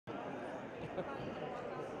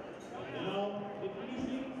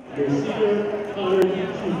Oh,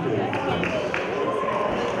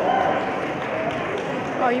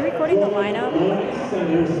 are you recording the lineup?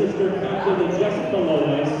 Center, sister captain Jessica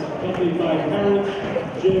Lomas, accompanied by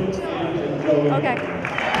parents Jim and Joey. Okay.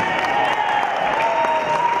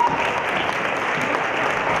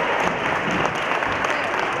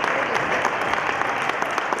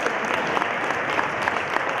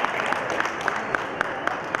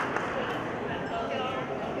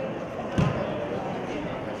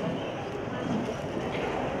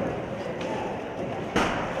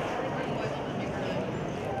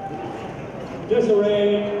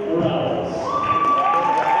 Desiree Morales.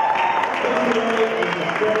 Desiree is the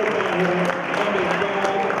quarterbacker, number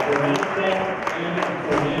 5, Veronica and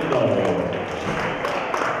Fernando.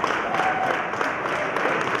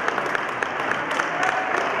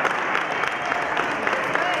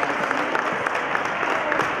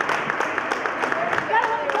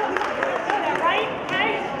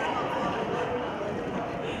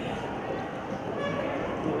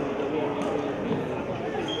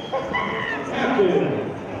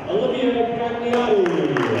 Olivia Cagliari.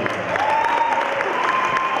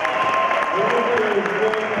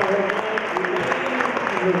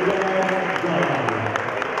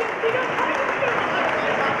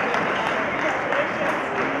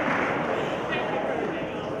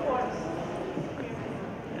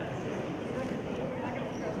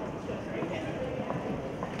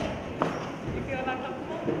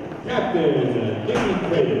 Captain Jamie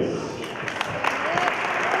Curtis.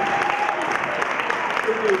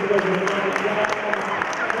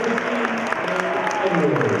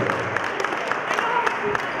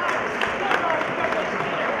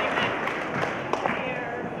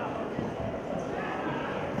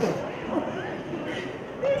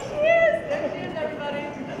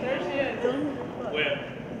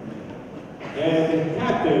 And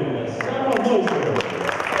Captain Sarah Moser.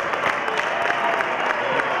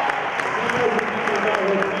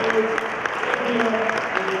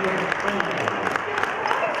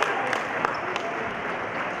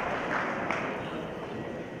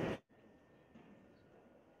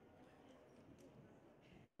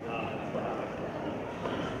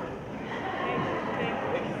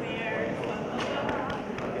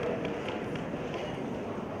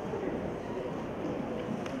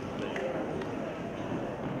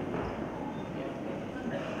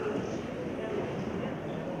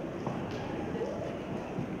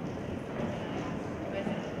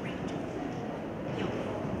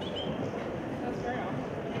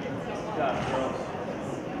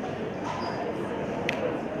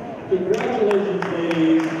 Congratulations,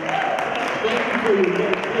 ladies. Thank you for your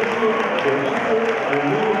dedication, your effort, your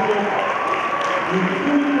leadership. You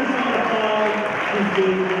truly personify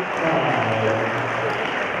Teaching Pride.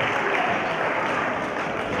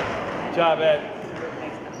 Good job, Ed.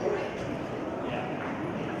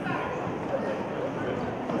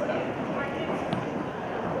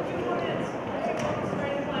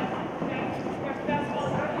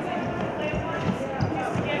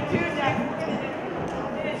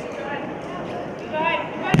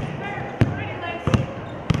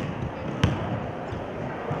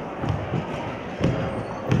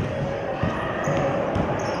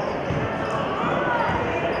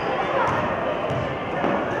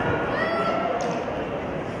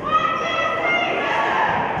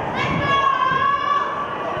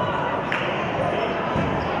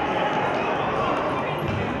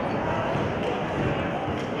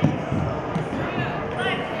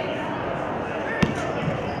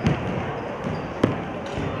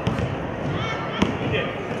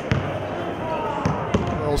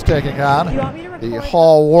 Taking on the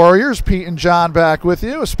Hall Warriors. Pete and John back with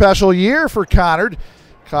you. A special year for Conard.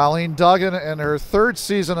 Colleen Duggan, in her third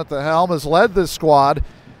season at the helm, has led this squad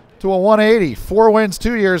to a 180. 4 wins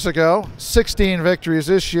 2 years ago, 16 victories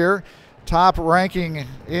this year. Top ranking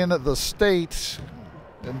in the state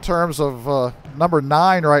in terms of number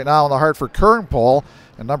 9 right now in the Hartford Current poll,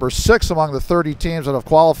 and number 6 among the 30 teams that have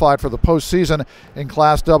qualified for the postseason in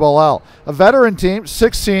Class LL. A veteran team,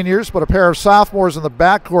 6 seniors, but a pair of sophomores in the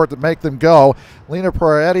backcourt that make them go. Lena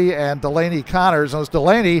Peretti and Delaney Connors. And it was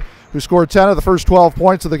Delaney who scored 10 of the first 12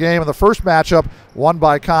 points of the game in the first matchup, won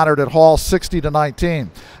by Conard at Hall 60-19.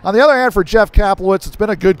 On the other hand, for Jeff Kaplowitz, it's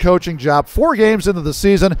been a good coaching job. 4 games into the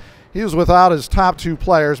season, he was without his top 2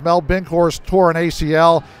 players. Mel Binkhorst tore an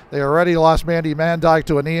ACL. They already lost Mandy Mandyke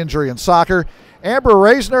to a knee injury in soccer. Amber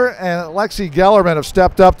Reisner and Lexi Gellerman have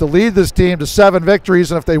stepped up to lead this team to 7 victories,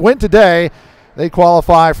 and if they win today, they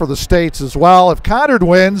qualify for the States as well. If Conard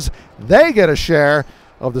wins, they get a share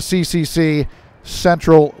of the CCC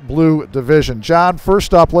Central Blue Division. John,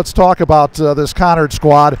 first up, let's talk about this Conard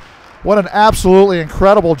squad. What an absolutely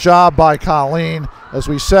incredible job by Colleen. As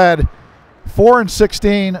we said,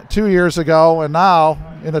 4-16 2 years ago, and now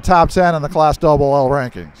in the top 10 in the Class AA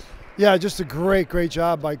rankings. Yeah, just a great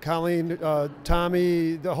job by Colleen,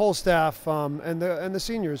 Tommy, the whole staff, and the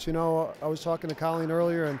seniors. You know, I was talking to Colleen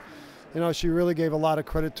earlier, and you know, she really gave a lot of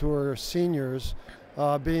credit to her seniors,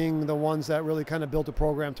 being the ones that really kind of built the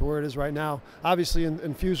program to where it is right now. Obviously,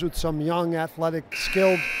 infused with some young, athletic,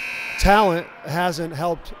 skilled talent, hasn't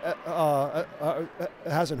helped,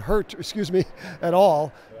 hasn't hurt, excuse me, at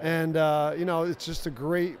all. And you know, it's just a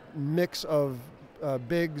great mix of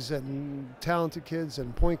bigs and talented kids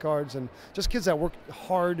and point guards and just kids that work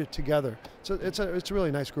hard together. So it's a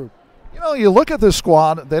really nice group. You know, you look at this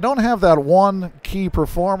squad, they don't have that one key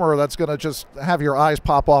performer that's going to just have your eyes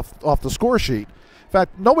pop off the score sheet. In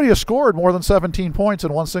fact, nobody has scored more than 17 points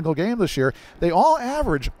in one single game this year. They all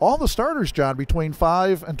average, all the starters, John, between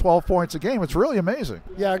 5 and 12 points a game. It's really amazing.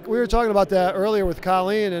 Yeah, we were talking about that earlier with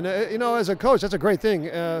Colleen, and you know, as a coach, that's a great thing.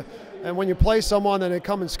 And when you play someone and they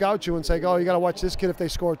come and scout you and say, oh, you got to watch this kid if they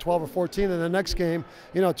score 12 or 14, and the next game,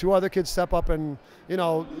 you know, 2 other kids step up and, you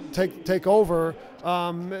know, take over,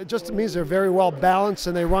 it just means they're very well balanced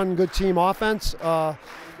and they run good team offense.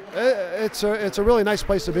 It's a really nice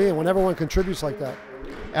place to be in when everyone contributes like that.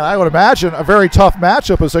 And I would imagine a very tough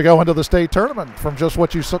matchup as they go into the state tournament from just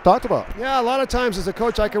what you talked about. Yeah, a lot of times as a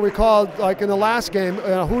coach I can recall, like in the last game,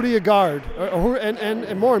 who do you guard?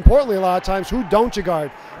 And more importantly, a lot of times, who don't you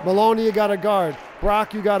guard? Maloney you got to guard.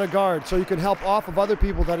 Brock you got to guard. So you can help off of other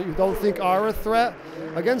people that you don't think are a threat.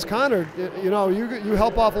 Against Conard, you know, you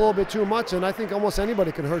help off a little bit too much, and I think almost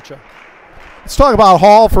anybody can hurt you. Let's talk about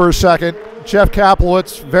Hall for a second. Jeff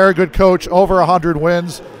Kaplowitz, very good coach, over 100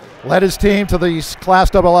 wins. Led his team to the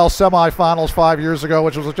Class LL semifinals 5 years ago,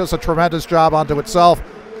 which was just a tremendous job unto itself.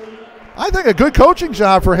 I think a good coaching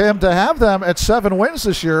job for him to have them at 7 wins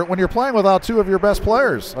this year when you're playing without 2 of your best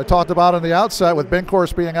players. I talked about in the outset with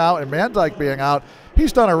Binkhorst being out and Mandyke being out.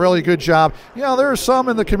 He's done a really good job. You know, there are some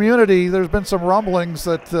in the community, there's been some rumblings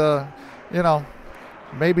that, you know,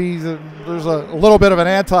 maybe there's a little bit of an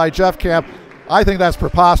anti-Jeff camp. I think that's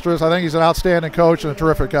preposterous. I think he's an outstanding coach and a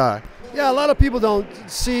terrific guy. Yeah, a lot of people don't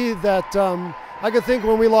see that. I could think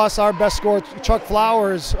when we lost our best scorer, Chuck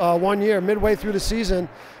Flowers, 1 year, midway through the season,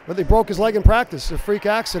 but he broke his leg in practice, a freak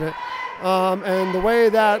accident. And the way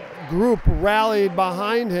that group rallied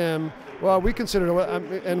behind him, well, we considered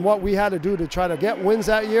it, and what we had to do to try to get wins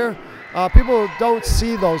that year, people don't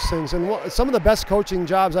see those things. And some of the best coaching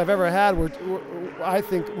jobs I've ever had were, I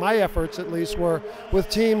think, my efforts at least, were with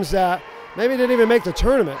teams that maybe didn't even make the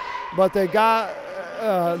tournament, but they got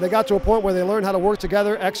to a point where they learned how to work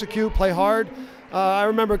together, execute, play hard. I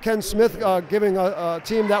remember Ken Smith giving a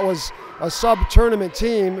team that was a sub-tournament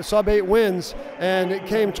team, sub-8 wins, and it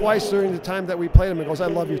came twice during the time that we played them. He goes, I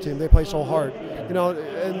love your team. They play so hard. You know,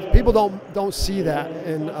 and people don't see that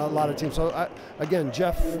in a lot of teams. So, again,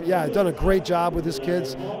 Jeff, yeah, done a great job with his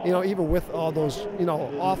kids, you know, even with all those, you know,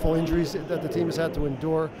 awful injuries that the team has had to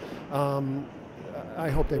endure. I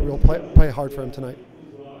hope they will play hard for him tonight.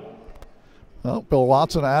 Well, Bill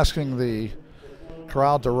Watson asking the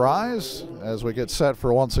crowd to rise as we get set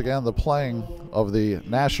for once again the playing of the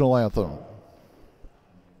national anthem.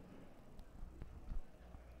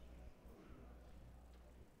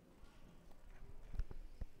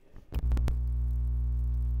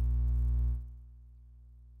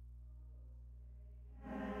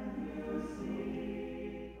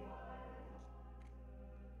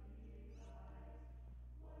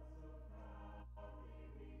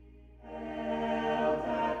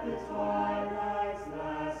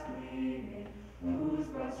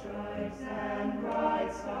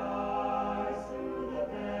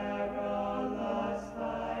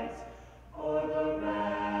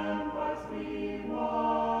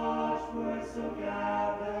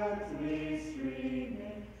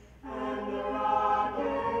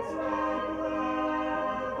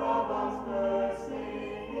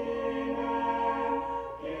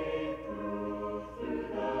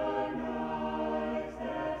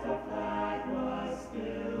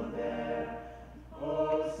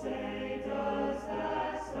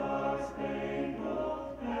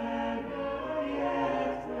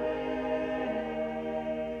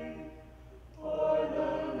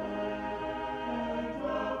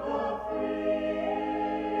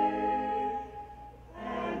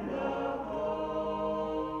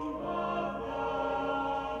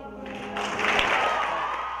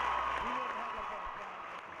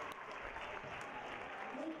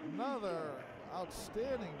 Another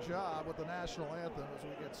outstanding job with the national anthem as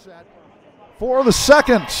we get set for the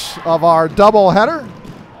second of our doubleheader.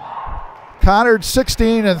 Conard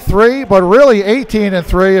 16-3, but really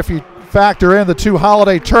 18-3 if you factor in the 2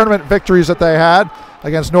 holiday tournament victories that they had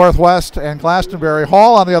against Northwest and Glastonbury.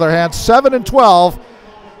 Hall, on the other hand, 7-12.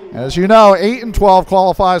 As you know, 8-12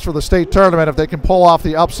 qualifies for the state tournament. If they can pull off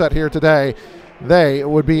the upset here today, they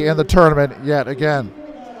would be in the tournament yet again.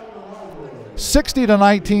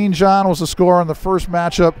 60-19, John, was the score in the first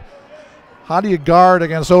matchup. How do you guard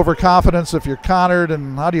against overconfidence if you're Conard,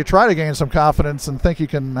 and how do you try to gain some confidence and think you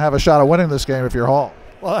can have a shot at winning this game if you're Hall?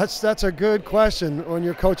 Well, that's a good question when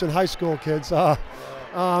you're coaching high school kids. The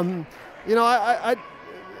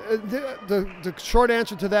short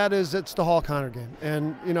answer to that is it's the Hall Conard game.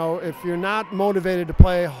 And, if you're not motivated to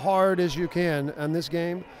play hard as you can in this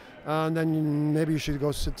game, then maybe you should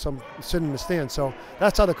go sit in the stands. So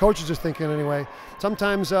that's how the coaches are thinking anyway.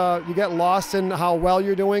 Sometimes you get lost in how well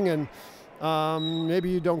you're doing, and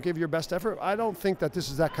maybe you don't give your best effort. I don't think that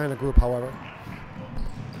this is that kind of group, however.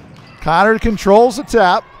 Conard controls the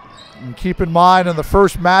tap. And keep in mind, in the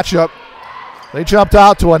first matchup, they jumped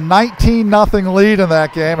out to a 19-0 lead in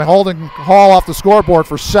that game and holding Hall off the scoreboard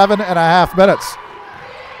for 7.5 minutes.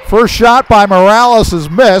 First shot by Morales is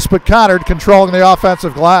missed, but Conard controlling the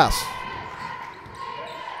offensive glass.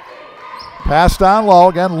 Pass down low,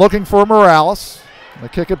 again looking for Morales. They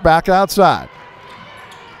kick it back outside.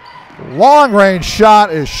 Long-range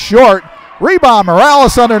shot is short. Rebound,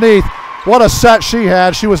 Morales underneath. What a set she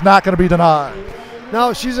had. She was not going to be denied.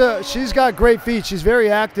 No, she's got great feet. She's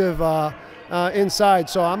very active inside,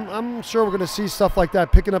 so I'm sure we're going to see stuff like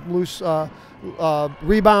that, picking up loose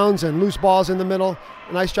rebounds and loose balls in the middle.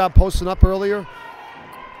 Nice job posting up earlier.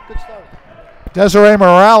 Good start. Desiree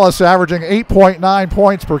Morales averaging 8.9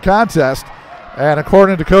 points per contest, and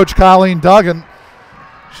according to Coach Colleen Duggan,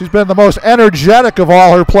 she's been the most energetic of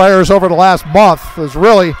all her players over the last month. Has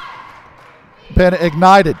really been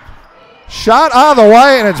ignited. Shot on the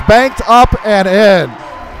way, and it's banked up and in.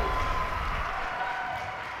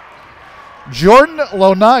 Jordan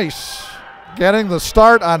Lonice getting the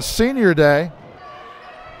start on senior day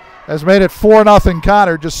has made it 4-0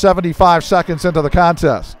 Conard just 75 seconds into the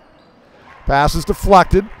contest. Pass is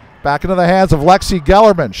deflected. Back into the hands of Lexi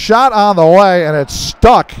Gellerman. Shot on the way, and it's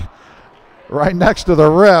stuck right next to the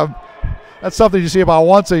rim. That's something you see about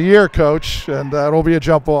once a year, Coach, and it'll be a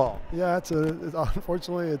jump ball. Yeah,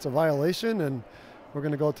 unfortunately, it's a violation, and we're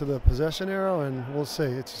going to go to the possession arrow, and we'll see.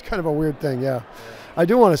 It's kind of a weird thing, yeah. I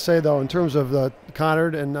do want to say, though, in terms of the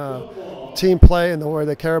Conard and team play and the way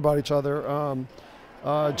they care about each other,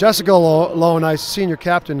 Jessica Lonice, senior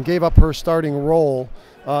captain, gave up her starting role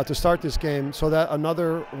to start this game so that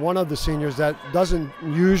another one of the seniors that doesn't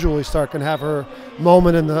usually start can have her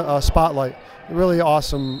moment in the spotlight. Really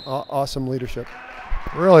awesome leadership.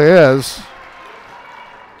 Really is.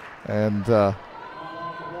 And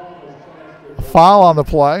foul on the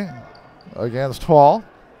play against Hall.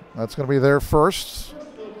 That's going to be their first.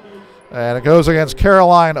 And it goes against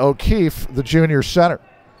Caroline O'Keefe, the junior center.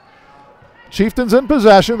 Chieftains in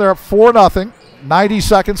possession. They're up 4-0. 90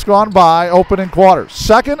 seconds gone by, opening quarter.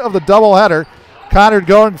 Second of the doubleheader. Conard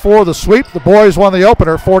going for the sweep. The boys won the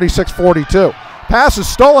opener, 46-42. Pass is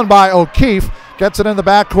stolen by O'Keefe. Gets it in the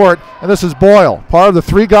backcourt, and this is Boyle. Part of the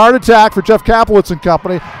 3-guard attack for Jeff Kaplowitz and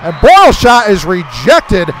company. And Boyle's shot is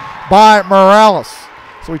rejected by Morales.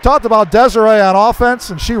 So we talked about Desiree on offense,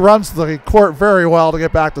 and she runs the court very well to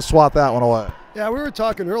get back to swat that one away. Yeah, we were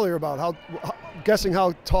talking earlier about guessing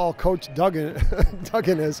how tall Coach Duggan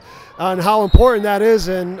is and how important that is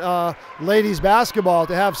in ladies basketball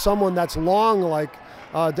to have someone that's long like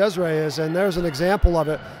Desiree is, and there's an example of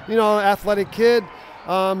it. Athletic kid,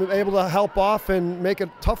 able to help off and make it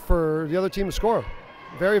tough for the other team to score.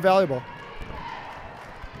 Very valuable.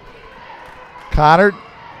 Conard,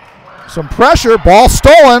 some pressure, ball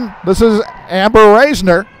stolen. This is Amber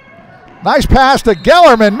Reisner. Nice pass to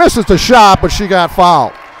Gellerman, misses the shot, but she got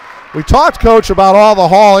fouled. We talked, Coach, about all the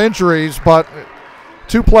Hall injuries, but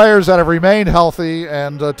two players that have remained healthy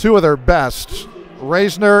and two of their best,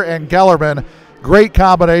 Reisner and Gellerman. Great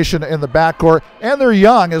combination in the backcourt, and they're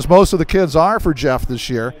young, as most of the kids are for Jeff this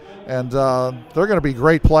year, and they're going to be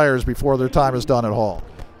great players before their time is done at Hall.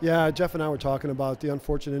 Yeah, Jeff and I were talking about the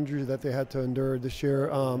unfortunate injuries that they had to endure this year,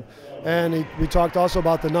 and we talked also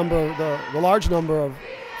about the large number of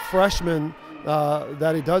freshmen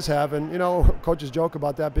that he does have, and coaches joke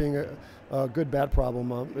about that being a good bad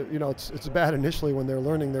problem. It's bad initially when they're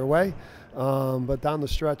learning their way. But down the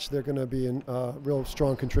stretch, they're going to be real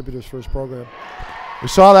strong contributors for his program. We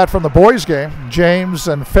saw that from the boys' game. James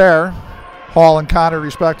and Fair, Hall and Conard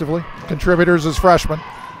respectively, contributors as freshmen.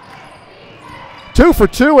 2 for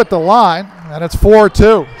 2 at the line, and it's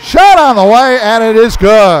 4-2. Shot on the way, and it is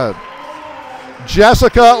good.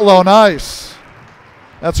 Jessica Lonice.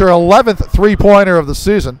 That's her 11th three-pointer of the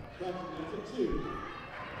season.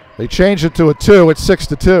 They changed it to a 2. It's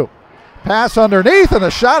 6-2. Pass underneath, and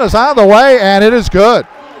the shot is on the way, and it is good.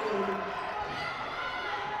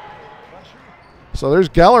 So there's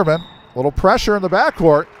Gellerman. A little pressure in the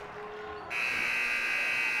backcourt.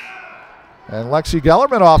 And Lexi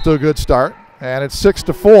Gellerman off to a good start. And it's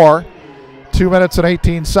 6-4. 2 minutes and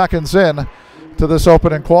 18 seconds in to this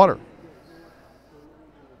opening quarter.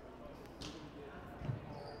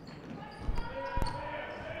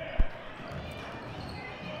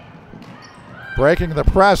 Breaking the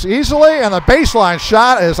press easily, and the baseline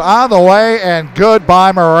shot is on the way, and good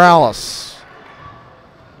by Morales.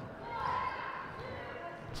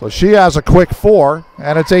 So she has a quick 4,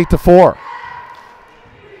 and it's 8-4.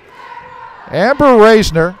 Amber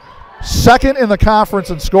Reisner, second in the conference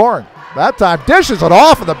in scoring. That time dishes it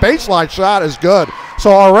off, and the baseline shot is good. So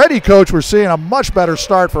already, Coach, we're seeing a much better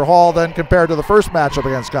start for Hall than compared to the first matchup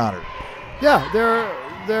against Conard. Yeah,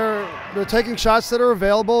 they're taking shots that are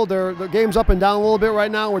available. The game's up and down a little bit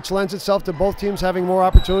right now, which lends itself to both teams having more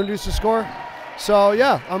opportunities to score. So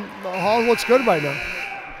yeah, Hall looks good right now.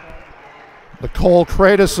 Nicole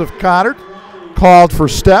Kratos of Conard called for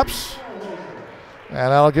steps, and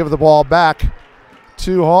that'll give the ball back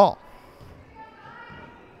to Hall.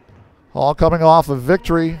 Hall coming off a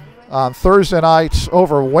victory on Thursday night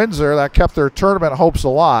over Windsor. That kept their tournament hopes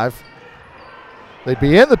alive. They'd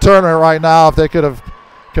be in the tournament right now if they could have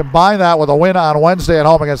combined that with a win on Wednesday at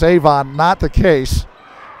home against Avon. Not the case,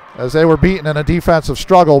 as they were beaten in a defensive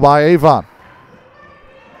struggle by Avon.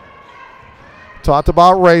 Talked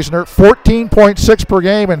about Reisner, 14.6 per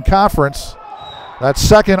game in conference. That's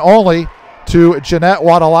second only to Jeanette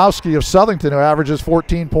Wadolowski of Southington, who averages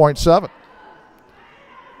 14.7.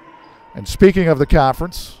 And speaking of the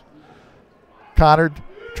conference, Conard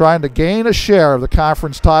trying to gain a share of the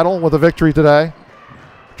conference title with a victory today.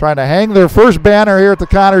 Trying to hang their first banner here at the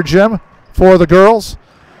Conard Gym for the girls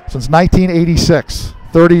since 1986.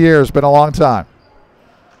 30 years, been a long time.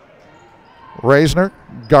 Reisner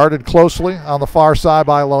guarded closely on the far side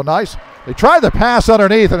by Lonice. They tried the pass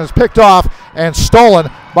underneath, and it's picked off and stolen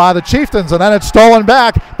by the Chieftains, and then it's stolen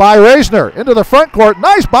back by Reisner into the front court.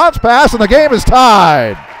 Nice bounce pass, and the game is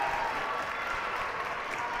tied.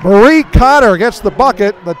 Marie Cotter gets the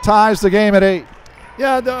bucket that ties the game at 8.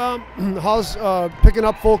 Yeah, Hall's picking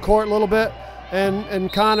up full court a little bit,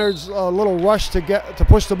 and Conard's a little rush to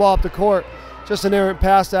push the ball up the court. Just an errant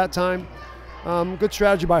pass that time. Good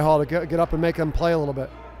strategy by Hall to get up and make them play a little bit.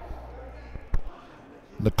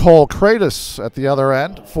 Nicole Kratos at the other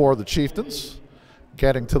end for the Chieftains,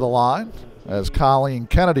 getting to the line as Colleen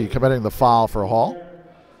Kennedy committing the foul for Hall.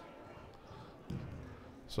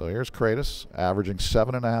 So here's Kratos, averaging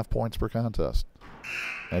 7.5 points per contest,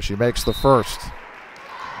 and she makes the first.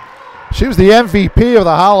 She was the MVP of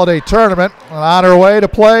the holiday tournament and on her way to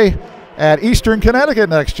play at Eastern Connecticut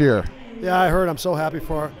next year. Yeah, I heard. I'm so happy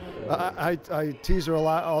for her. I tease her a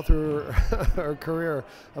lot all through her career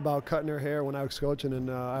about cutting her hair when I was coaching, and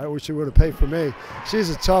I wish she would have paid for me. She's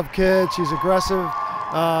a tough kid. She's aggressive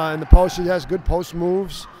in the post. She has good post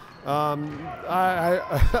moves. I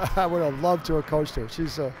would have loved to have coached her.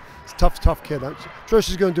 She's a tough kid. I'm sure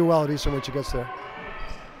she's going to do well at Eastern when she gets there.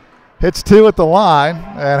 Hits 2 at the line,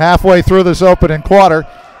 and halfway through this opening quarter,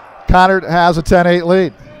 Conard has a 10-8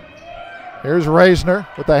 lead. Here's Reisner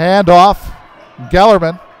with the handoff.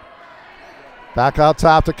 Gellerman back out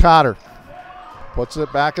top to Cotter. Puts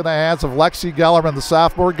it back in the hands of Lexi Gellerman, the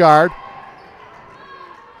sophomore guard.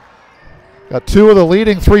 Got 2 of the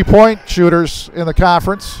leading three-point shooters in the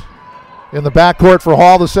conference in the backcourt for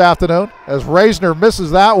Hall this afternoon, as Reisner misses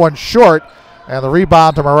that one short, and the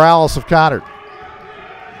rebound to Morales of Conard.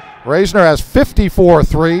 Reisner has 54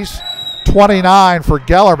 threes, 29 for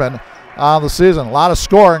Gellerman on the season. A lot of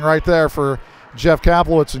scoring right there for Jeff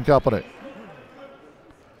Kaplowitz and company.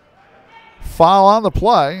 Foul on the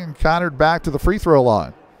play, and Conard back to the free throw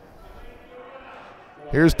line.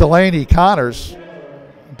 Here's Delaney Connors.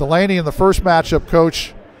 Delaney in the first matchup,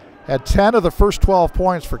 Coach, had 10 of the first 12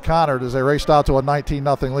 points for Conard as they raced out to a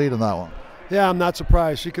 19-0 lead in that one. Yeah, I'm not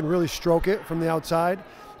surprised. She can really stroke it from the outside.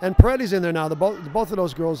 And Peretti's in there now. Both of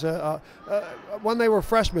those girls, when they were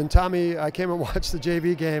freshmen, Tommy, I came and watched the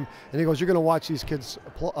JV game, and he goes, "You're going to watch these kids,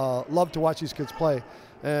 love to watch these kids play."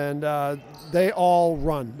 And they all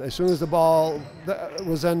run. As soon as the ball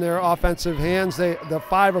was in their offensive hands, the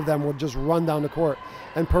 5 of them would just run down the court.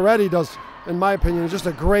 And Peretti does, in my opinion, just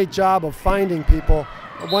a great job of finding people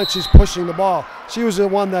once she's pushing the ball. She was the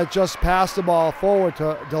one that just passed the ball forward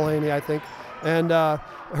to Delaney, I think. And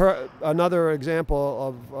her another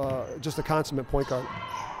example of just a consummate point guard.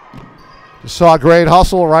 You saw a great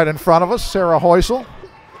hustle right in front of us, Sarah Heusel.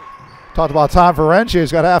 Talked about Tom Ferenczi.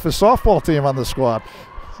 He's got half his softball team on the squad.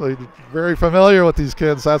 So you're very familiar with these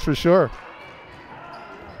kids, that's for sure.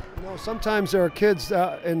 You know, sometimes there are kids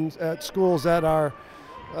at schools that are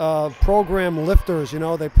program lifters. You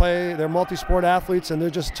know, they're multi-sport athletes, and they're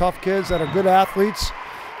just tough kids that are good athletes.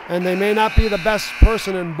 And they may not be the best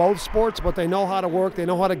person in both sports, but they know how to work, they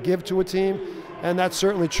know how to give to a team, and that's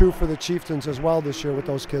certainly true for the Chieftains as well this year with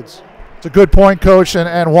those kids. It's a good point, Coach,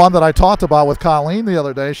 and one that I talked about with Colleen the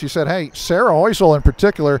other day. She said, hey, Sarah Hoysel in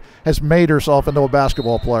particular has made herself into a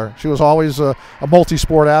basketball player. She was always a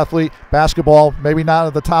multi-sport athlete. Basketball, maybe not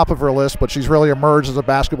at the top of her list, but she's really emerged as a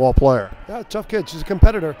basketball player. Yeah, tough kid. She's a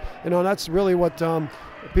competitor. You know, and that's really what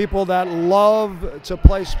people that love to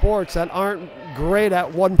play sports that aren't great at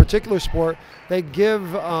one particular sport, they give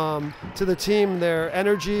to the team their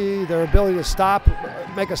energy, their ability to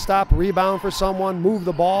make a stop, rebound for someone, move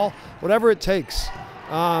the ball, whatever it takes.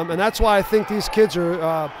 And that's why I think these kids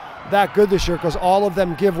are that good this year, because all of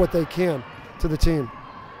them give what they can to the team.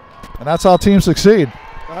 And that's how teams succeed.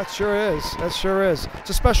 That sure is. That sure is.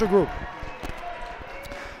 It's a special group.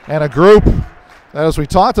 And a group that, as we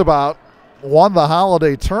talked about, won the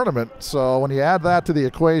holiday tournament. So when you add that to the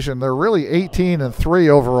equation, they're really 18-3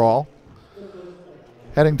 overall,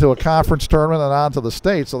 heading to a conference tournament and on to the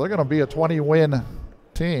state. So they're going to be a 20-win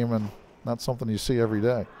team, and that's something you see every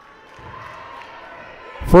day.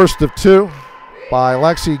 First of two by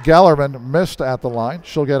Lexi Gellerman, missed at the line.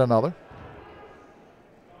 She'll get another.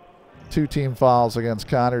 2 team fouls against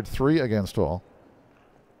Conard, 3 against Hall.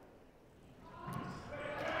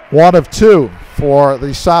 1 of 2 for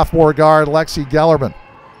the sophomore guard, Lexi Gellerman.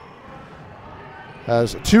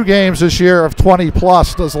 Has 2 games this year of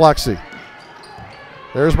 20-plus, does Lexi.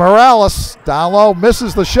 There's Morales, down low,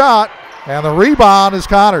 misses the shot, and the rebound is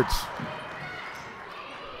Conard's.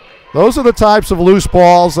 Those are the types of loose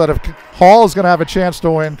balls that if Hall is going to have a chance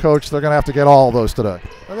to win, Coach, they're going to have to get all of those today.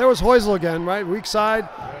 And there was Hoysel again, right? Weak side,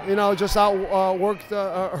 you know, just outworked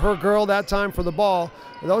her girl that time for the ball.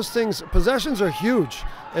 Those things, possessions are huge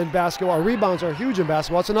in basketball. Rebounds are huge in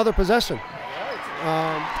basketball. It's another possession.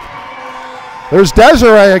 There's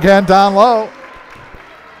Desiree again down low.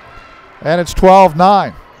 And it's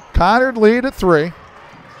 12-9. Conard lead at 3.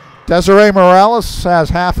 Desiree Morales has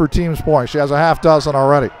half her team's points. She has a half dozen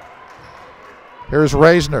already. Here's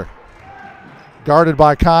Reisner, guarded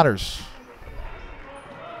by Connors.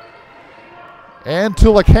 And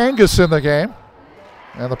Tulikangas in the game.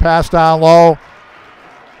 And the pass down low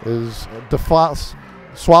is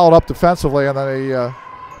swallowed up defensively, and then a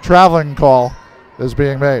traveling call is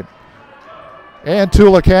being made. And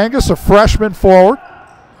Tulikangas, a freshman forward.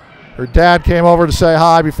 Her dad came over to say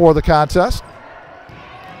hi before the contest.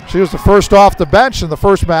 She was the first off the bench in the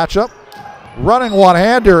first matchup. Running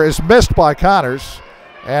one-hander is missed by Connors,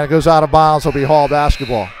 and it goes out of bounds. It'll be Hall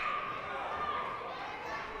basketball.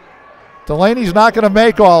 Delaney's not going to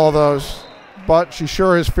make all of those, but she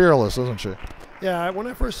sure is fearless, isn't she? Yeah, when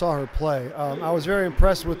I first saw her play, I was very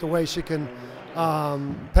impressed with the way she can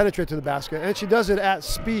penetrate to the basket, and she does it at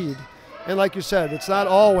speed. And like you said, it's not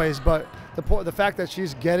always, but the fact that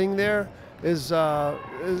she's getting there is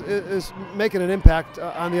making an impact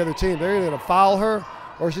on the other team. They're either going to foul her,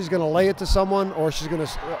 or she's going to lay it to someone, or she's going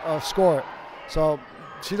to score it. So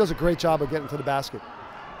she does a great job of getting to the basket.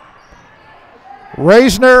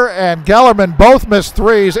 Reisner and Gellerman both missed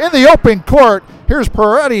threes. In the open court, here's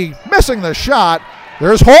Peretti missing the shot.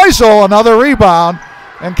 There's Hoysel, another rebound,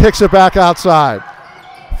 and kicks it back outside.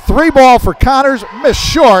 3 ball for Connors, missed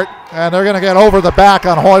short, and they're going to get over the back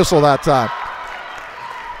on Hoysel that time.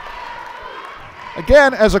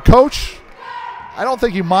 Again, as a coach, I don't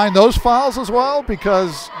think you mind those fouls as well,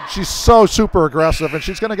 because she's so super aggressive, and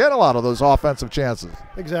she's going to get a lot of those offensive chances.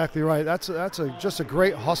 Exactly right. That's just a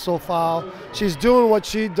great hustle foul. She's doing what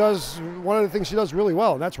she does. One of the things she does really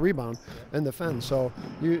well, and that's rebound and defend. So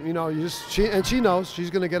she knows she's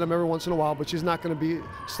going to get them every once in a while, but she's not going to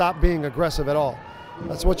stop being aggressive at all.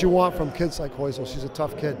 That's what you want from kids like Hoysel. She's a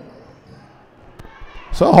tough kid.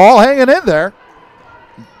 So Hall hanging in there.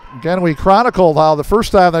 Again, we chronicled how the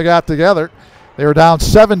first time they got together, they were down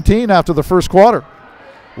 17 after the first quarter.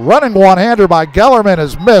 Running one-hander by Gellerman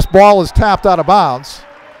is missed. Ball is tapped out of bounds.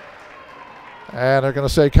 And they're going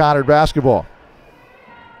to say Conard basketball.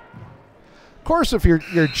 Of course, if you're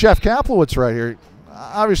Jeff Kaplowitz right here,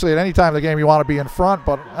 obviously at any time of the game you want to be in front,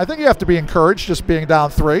 but I think you have to be encouraged just being down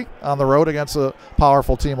 3 on the road against a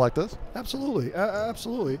powerful team like this. Absolutely,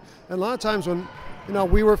 absolutely. And a lot of times when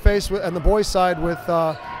we were faced with, on the boys' side, with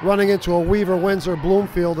running into a Weaver, Windsor,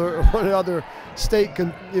 Bloomfield, or one other state,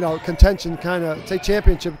 contention kind of, state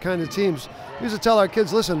championship kind of teams. We used to tell our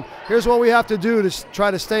kids, listen, here's what we have to do to try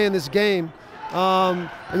to stay in this game, and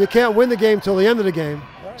you can't win the game till the end of the game.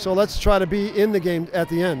 So let's try to be in the game at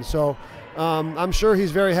the end. So I'm sure he's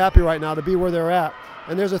very happy right now to be where they're at.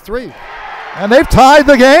 And there's a 3. And they've tied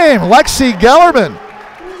the game. Lexi Gellerman,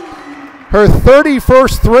 her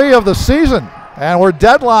 31st 3 of the season. And we're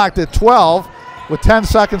deadlocked at 12 with 10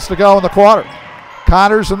 seconds to go in the quarter.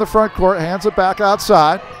 Connors in the front court, hands it back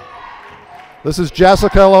outside. This is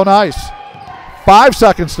Jessica Lonice. 5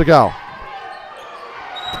 seconds to go.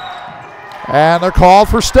 And they're called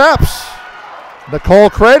for steps. Nicole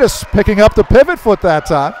Kratos picking up the pivot foot that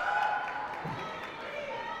time.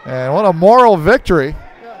 And what a moral victory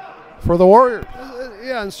for the Warriors.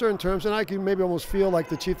 Yeah, in certain terms, and I can maybe almost feel like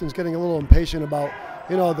the Chieftains getting a little impatient about,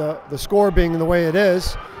 the score being the way it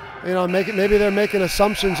is. Maybe they're making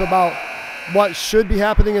assumptions about what should be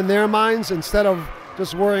happening in their minds instead of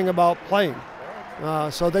just worrying about playing.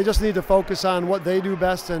 So they just need to focus on what they do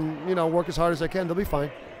best and, work as hard as they can. They'll be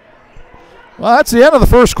fine. Well, that's the end of the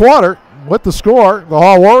first quarter. With the score, the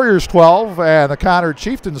Hall Warriors 12 and the Conard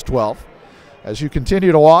Chieftains 12. As you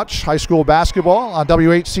continue to watch high school basketball on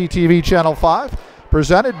WHC-TV Channel 5,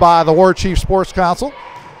 presented by the War Chief Sports Council.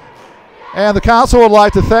 And the council would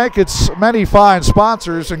like to thank its many fine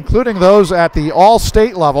sponsors, including those at the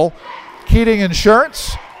all-state level: Keating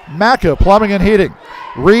Insurance, Macca Plumbing and Heating,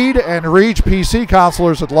 Reed and Reach PC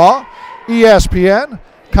Counselors at Law, ESPN,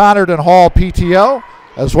 Conard and Hall PTO,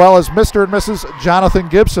 as well as Mr. and Mrs. Jonathan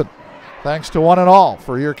Gibson. Thanks to one and all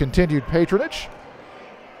for your continued patronage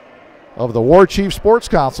of the War Chief Sports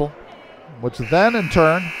Council, which then in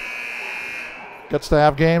turn gets to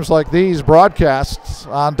have games like these broadcasts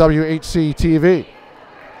on WHC TV.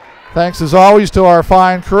 Thanks as always to our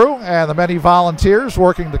fine crew and the many volunteers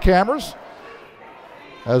working the cameras,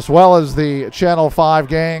 as well as the Channel 5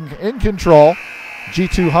 gang in control.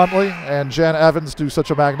 G2 Huntley and Jen Evans do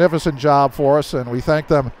such a magnificent job for us, and we thank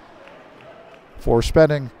them for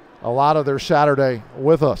spending a lot of their Saturday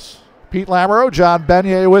with us. Pete Lamoureux, John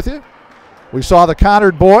Beignet with you. We saw the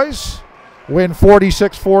Conard boys win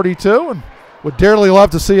 46-42 and would dearly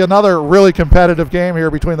love to see another really competitive game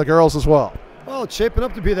here between the girls as well. Well, it's shaping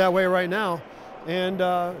up to be that way right now. And,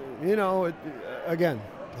 again,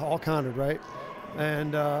 all Conard, right?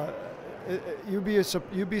 And you'd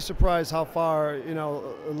be surprised how far,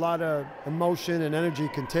 a lot of emotion and energy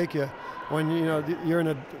can take you when, you're in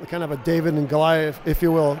a kind of a David and Goliath, if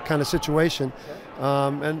you will, kind of situation.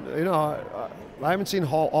 I haven't seen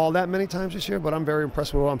Hall all that many times this year, but I'm very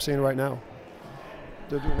impressed with what I'm seeing right now.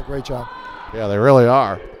 They're doing a great job. Yeah, they really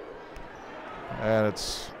are. And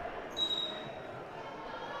it's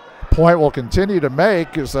a point we'll continue to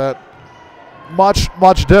make is that much,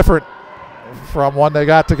 much different from when they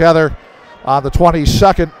got together on the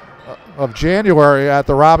 22nd of January at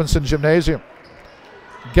the Robinson Gymnasium.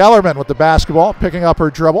 Gellerman with the basketball, picking up her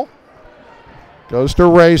dribble. Goes to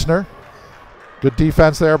Reisner. Good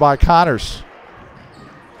defense there by Connors.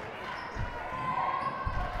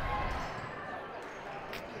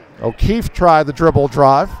 O'Keefe tried the dribble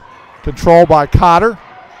drive. Controlled by Cotter.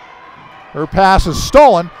 Her pass is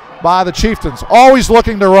stolen by the Chieftains. Always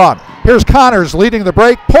looking to run. Here's Connors leading the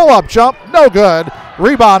break. Pull-up jump. No good.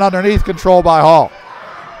 Rebound underneath. Controlled by Hall.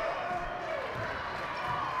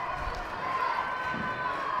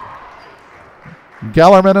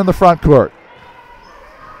 Gellerman in the front court.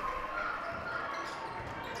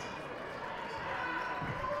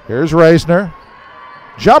 Here's Reisner.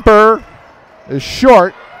 Jumper is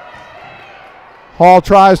short. Hall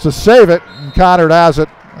tries to save it, and Conard has it,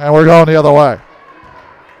 and we're going the other way.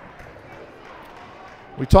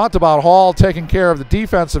 We talked about Hall taking care of the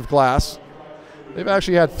defensive glass. They've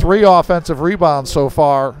actually had 3 offensive rebounds so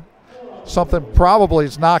far. Something probably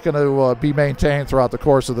is not going to be maintained throughout the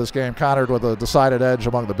course of this game. Conard with a decided edge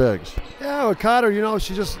among the bigs. Yeah, with Cotter,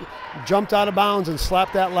 she just jumped out of bounds and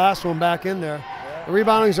slapped that last one back in there. The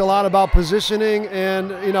rebounding is a lot about positioning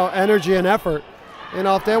and, energy and effort.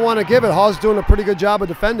 If they want to give it, Hall's doing a pretty good job of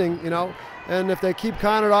defending, and if they keep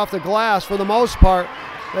Conard off the glass, for the most part,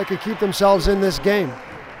 they can keep themselves in this game.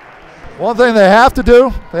 One thing they have to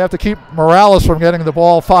do, they have to keep Morales from getting the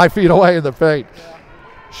ball 5 feet away in the paint.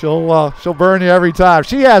 She'll burn you every time.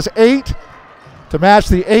 She has 8 to match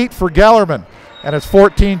the 8 for Gellerman, and it's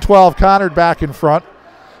 14-12 Conard back in front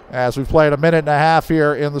as we've played a minute and a half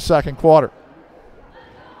here in the second quarter.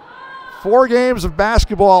 4 games of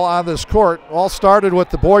basketball on this court, all started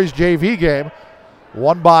with the boys' JV game,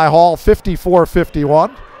 won by Hall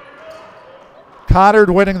 54-51.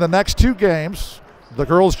 Conard winning the next 2 games, the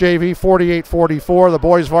girls' JV 48-44, the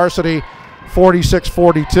boys' varsity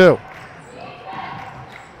 46-42.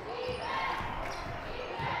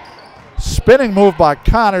 Spinning move by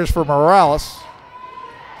Connors for Morales.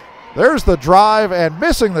 There's the drive, and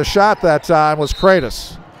missing the shot that time was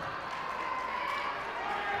Kratos.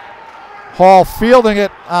 Hall fielding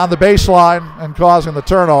it on the baseline and causing the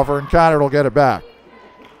turnover, and Conard will get it back.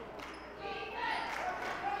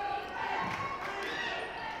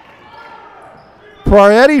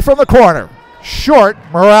 Proietti from the corner. Short.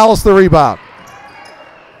 Morales the rebound.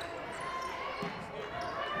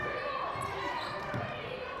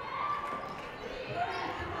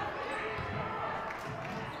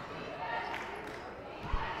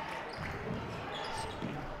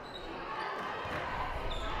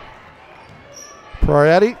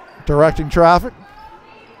 Proietti directing traffic.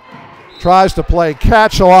 Tries to play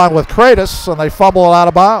catch along with Kratos, and they fumble it out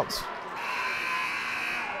of bounds.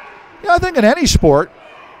 Yeah, I think in any sport,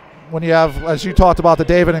 when you have, as you talked about, the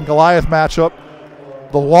David and Goliath matchup,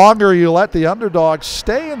 the longer you let the underdog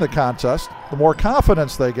stay in the contest, the more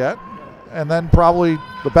confidence they get, and then probably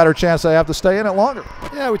the better chance they have to stay in it longer.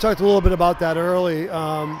 Yeah, we talked a little bit about that early.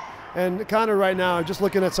 And Conard right now, just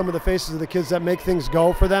looking at some of the faces of the kids that make things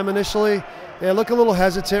go for them initially, they look a little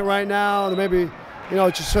hesitant right now. They're maybe,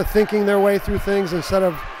 just sort of thinking their way through things instead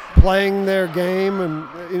of playing their game and,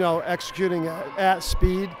 executing at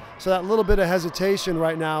speed. So that little bit of hesitation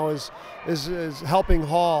right now is helping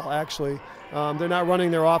Hall, actually. They're not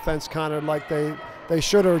running their offense, Conard, like they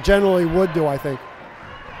should or generally would do, I think.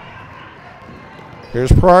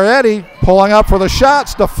 Here's Proietti pulling up for the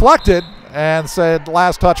shots, deflected, and said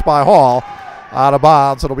last touch by Hall, out of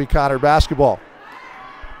bounds. It'll be Conard basketball.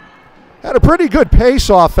 Had a pretty good pace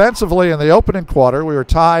offensively in the opening quarter. We were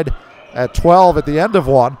tied at 12 at the end of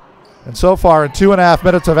one, and so far in 2.5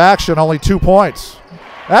 minutes of action, only 2 points.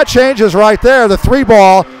 That changes right there. The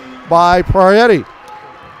 3-ball by Proietti.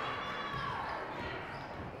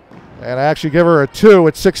 And actually give her a 2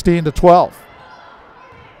 at 16-12.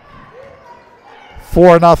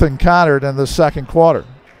 4-0 Conard in the second quarter.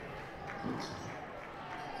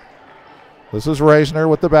 This is Reisner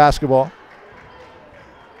with the basketball.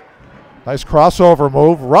 Nice crossover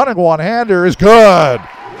move. Running one-hander is good.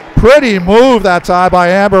 Pretty move that time by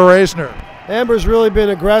Amber Reisner. Amber's really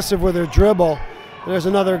been aggressive with her dribble. There's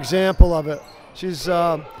another example of it. She's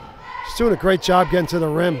doing a great job getting to the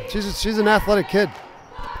rim. She's an athletic kid.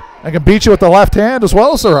 And can beat you with the left hand as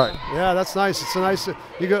well as the right. Yeah, that's nice. It's a nice.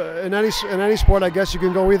 You go in any sport. I guess you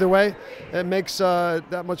can go either way. It makes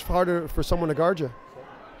that much harder for someone to guard you.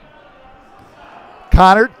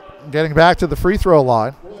 Conard getting back to the free throw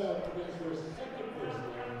line.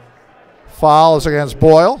 Foul is against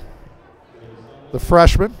Boyle, the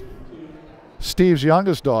freshman, Steve's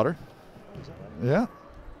youngest daughter. Yeah.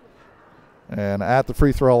 And at the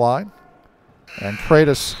free throw line. And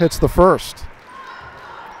Kratos hits the first.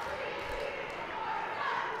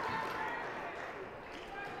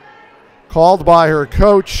 Called by her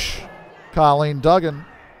coach, Colleen Duggan,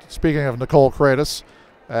 speaking of Nicole Kratos,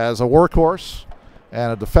 as a workhorse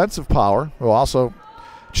and a defensive power, who also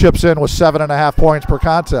chips in with 7.5 points per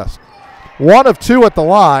contest. 1 of 2 at the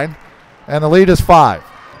line, and the lead is 5.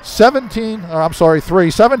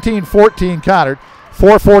 17-14 Conard.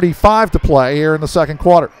 4:45 to play here in the second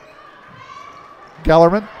quarter.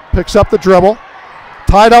 Gellerman picks up the dribble.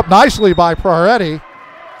 Tied up nicely by Proietti.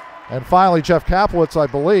 And finally, Jeff Kaplowitz, I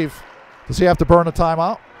believe. Does he have to burn a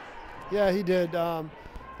timeout? Yeah, he did.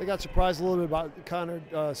 They got surprised a little bit about Conard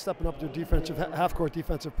stepping up to defensive, half-court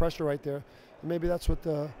defensive pressure right there. And maybe that's what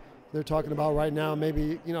they're talking about right now.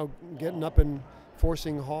 Maybe, getting up and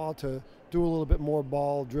forcing Hall to do a little bit more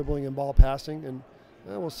ball dribbling and ball passing. And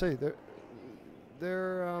we'll see.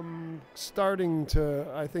 They're starting to,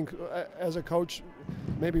 I think, as a coach,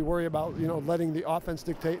 maybe worry about, letting the offense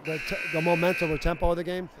dictate the momentum or tempo of the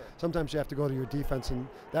game. Sometimes you have to go to your defense, and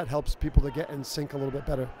that helps people to get in sync a little bit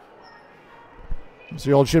better. It's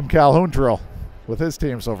the old Jim Calhoun drill with his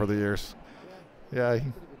teams over the years. Yeah.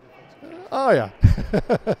 Oh, yeah.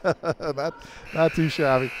 not too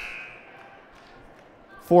shabby.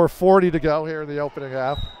 4:40 to go here in the opening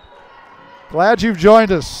half. Glad you've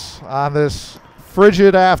joined us on this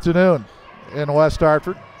frigid afternoon in West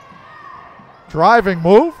Hartford. Driving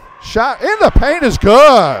move. Shot in the paint is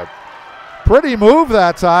good. Pretty move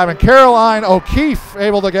that time, and Caroline O'Keefe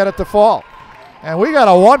able to get it to fall. And we got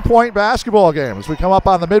a 1-point basketball game as we come up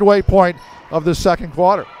on the midway point of the second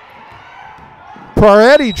quarter.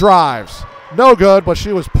 Proietti drives. No good, but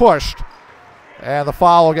she was pushed. And the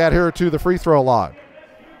foul will get her to the free throw line.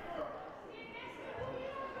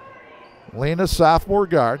 Lena, sophomore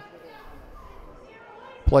guard.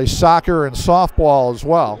 Plays soccer and softball as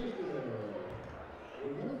well.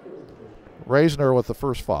 Reisner with the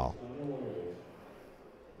first foul.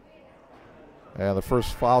 And the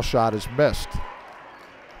first foul shot is missed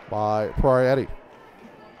by Proietti.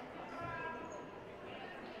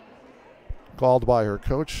 Called by her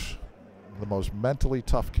coach, the most mentally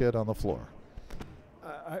tough kid on the floor.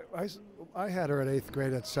 I had her at 8th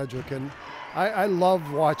grade at Sedgwick, and I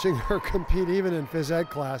love watching her compete even in phys ed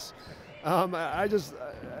class. And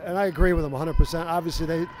I agree with them 100%.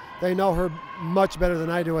 Obviously, they know her much better than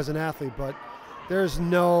I do as an athlete, but there's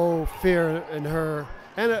no fear in her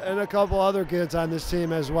and a couple other kids on this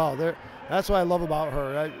team as well. That's what I love about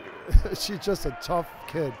her. She's just a tough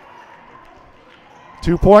kid.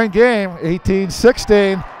 2-point game,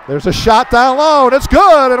 18-16. There's a shot down low, and it's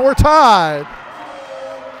good, and we're tied.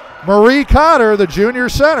 Marie Conard, the junior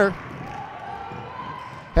center,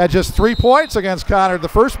 had just 3 points against Conard the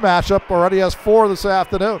first matchup, already has 4 this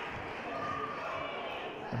afternoon.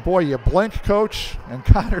 And boy, you blink, coach, and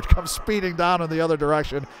Conard comes speeding down in the other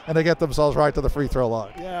direction, and they get themselves right to the free throw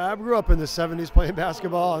line. Yeah, I grew up in the 70s playing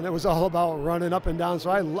basketball, and it was all about running up and down, so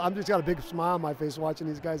I'm just got a big smile on my face watching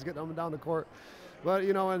these guys getting up and down the court. But,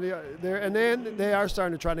 you know, and they are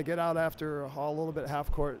starting to try to get out after a little bit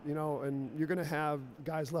half court, you know, and you're going to have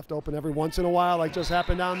guys left open every once in a while, like just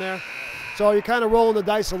happened down there. So you're kind of rolling the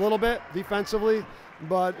dice a little bit defensively.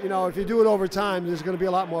 But, you know, if you do it over time, there's going to be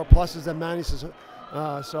a lot more pluses than minuses.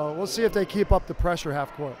 So we'll see if they keep up the pressure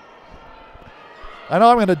half court. I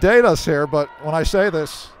know I'm going to date us here, but when I say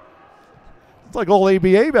this, it's like old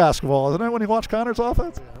ABA basketball, isn't it, when you watch Conard's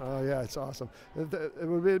offense? Oh, yeah, it's awesome. It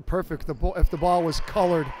would be perfect if the ball was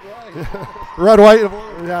colored. Red, white, and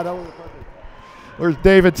blue. Yeah, that would be perfect. There's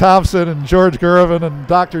David Thompson and George Gervin and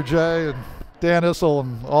Dr. J and Dan Issel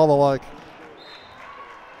and all the like.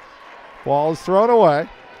 Ball is thrown away.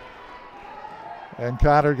 And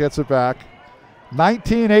Conard gets it back.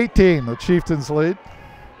 19-18, the Chieftains lead.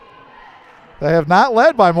 They have not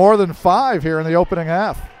led by more than 5 here in the opening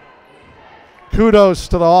half. Kudos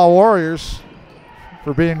to the All Warriors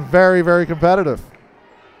for being very, very competitive.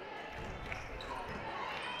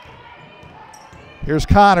 Here's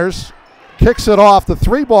Connors. Kicks it off. The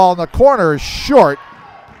 3 ball in the corner is short.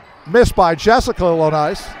 Missed by Jessica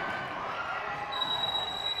Lonice.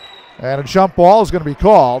 And a jump ball is going to be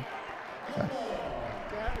called.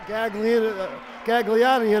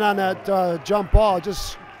 Gagliani in on that jump ball.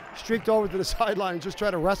 Just streaked over to the sideline and just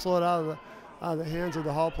tried to wrestle it out of the hands of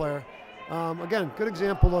the Hall player. Again, good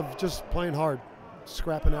example of just playing hard,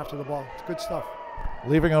 scrapping after the ball. It's good stuff.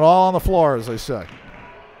 Leaving it all on the floor, as they say.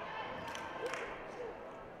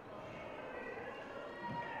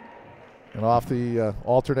 And off the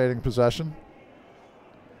alternating possession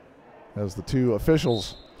as the 2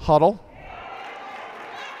 officials huddle.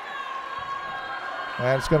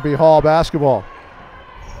 And it's going to be Hall basketball.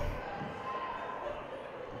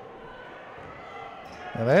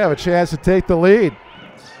 And they have a chance to take the lead.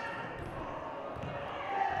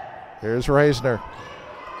 Here's Reisner.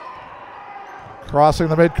 Crossing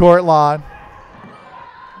the midcourt line.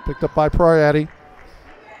 Picked up by Proietti.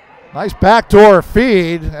 Nice backdoor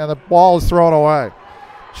feed, and the ball is thrown away.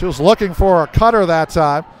 She was looking for a cutter that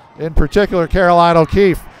time, in particular Caroline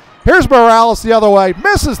O'Keefe. Here's Morales the other way.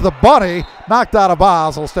 Misses the bunny. Knocked out of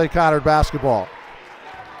bounds. It'll stay Conard basketball.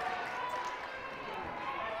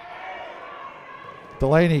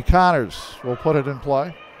 Delaney Connors will put it in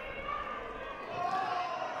play.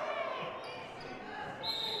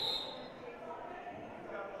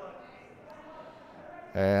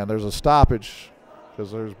 And there's a stoppage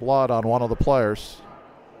because there's blood on one of the players.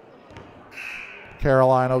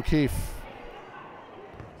 Caroline O'Keefe.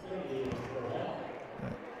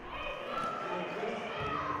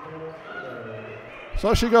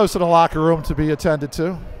 So she goes to the locker room to be attended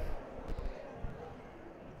to.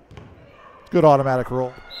 Good automatic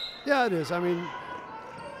rule. Yeah, it is. I mean,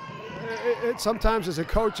 sometimes as a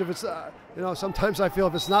coach, if it's, you know, sometimes I feel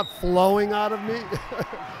if it's not flowing out of me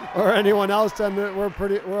or anyone else, then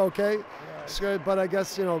we're okay. It's good, but I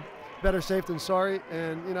guess, you know, better safe than sorry.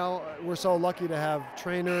 And, you know, we're so lucky to have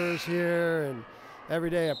trainers here and every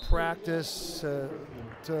day at practice to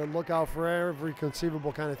look out for every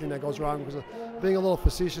conceivable kind of thing that goes wrong, because of being a little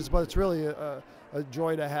facetious, but it's really a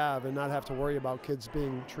joy to have and not have to worry about kids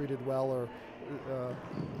being treated well or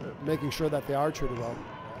making sure that they are treated well.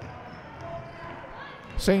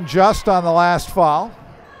 St. Just on the last foul,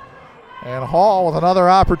 and Hall with another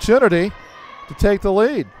opportunity to take the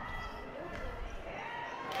lead.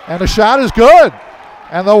 And the shot is good.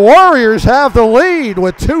 And the Warriors have the lead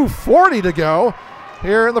with 2:40 to go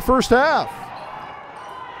here in the first half.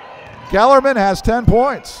 Gellerman has 10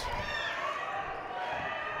 points.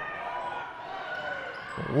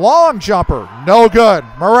 Long jumper, no good.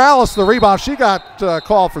 Morales the rebound. She got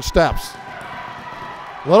called for steps.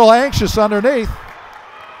 A little anxious underneath.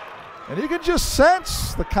 And you can just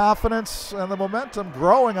sense the confidence and the momentum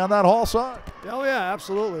growing on that Hall side. Oh, yeah,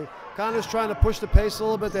 absolutely. Conard's trying to push the pace a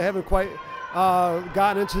little bit. They haven't quite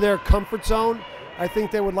gotten into their comfort zone. I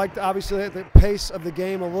think they would like to obviously the pace of the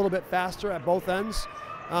game a little bit faster at both ends.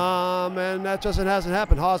 And that just hasn't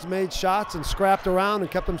happened. Hall's made shots and scrapped around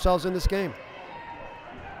and kept themselves in this game.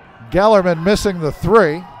 Gellerman missing the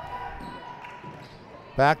three.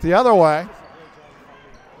 Back the other way.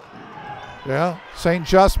 Yeah, St.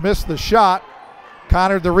 Just missed the shot.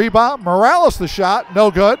 Conard the rebound. Morales the shot. No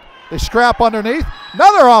good. They scrap underneath.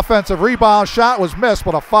 Another offensive rebound. Shot was missed,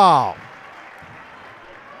 but a foul.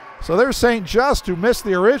 So there's St. Just, who missed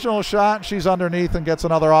the original shot, and she's underneath and gets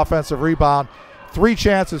another offensive rebound. 3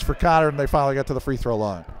 chances for Conard, and they finally get to the free throw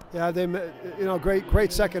line. Yeah, they,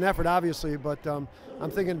 great second effort, obviously, but I'm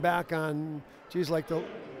thinking back on, geez, like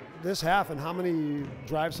this half and how many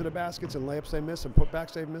drives to the baskets and layups they missed and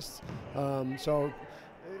putbacks they've missed.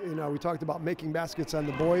 We talked about making baskets on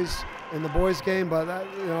the boys in the boys game, but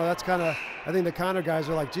that's kind of, I think the Conard guys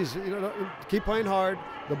are like, geez, keep playing hard.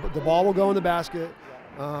 The ball will go in the basket.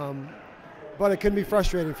 But it can be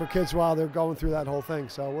frustrating for kids while they're going through that whole thing.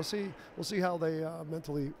 So we'll see how they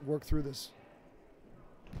mentally work through this.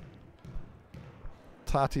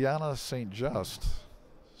 Tatiana St. Just,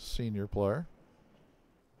 senior player,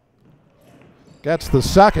 gets the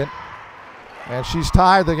second, and she's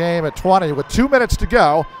tied the game at 20 with 2 minutes to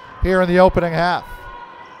go here in the opening half.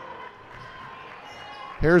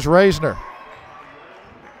 Here's Reisner.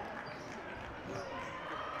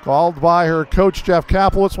 Called by her coach, Jeff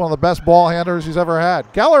Kaplowitz, one of the best ball handlers he's ever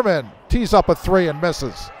had. Gellerman tees up a three and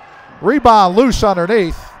misses. Rebound loose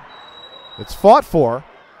underneath. It's fought for,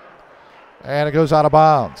 and it goes out of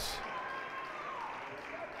bounds.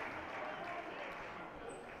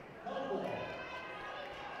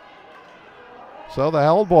 So the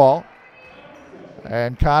held ball,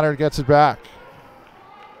 and Conard gets it back.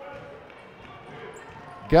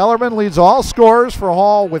 Gellerman leads all scorers for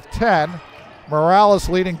Hall with 10. Morales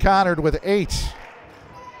leading Conard with 8.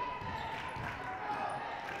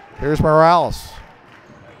 Here's Morales.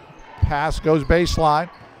 Pass goes baseline.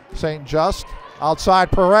 St. Just outside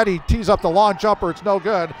Peretti tees up the long jumper. It's no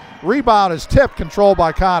good. Rebound is tipped, controlled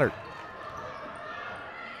by Conard.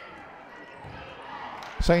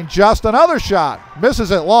 St. Just another shot.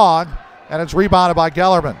 Misses it long, and it's rebounded by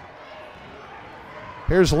Gellerman.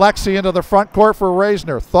 Here's Lexi into the front court for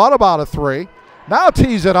Reisner. Thought about a three. Now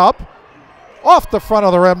tees it up. Off the front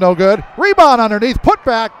of the rim, no good. Rebound underneath, put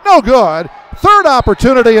back, no good. Third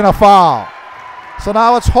opportunity and a foul. So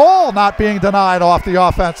now it's Hall not being denied off the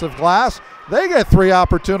offensive glass. They get 3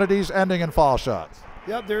 opportunities, ending in foul shots.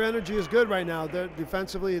 Yep, their energy is good right now.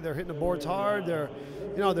 Defensively, they're hitting the boards hard. They're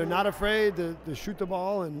not afraid to shoot the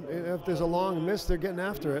ball, and if there's a long miss, they're getting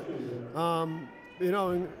after it. Maybe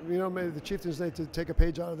the Chieftains need to take a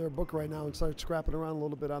page out of their book right now and start scrapping around a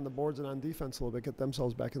little bit on the boards and on defense a little bit, get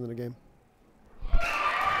themselves back into the game.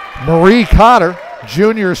 Marie Cotter,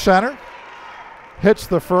 junior center, hits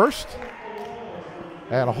the first,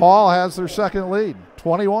 and Hall has their second lead,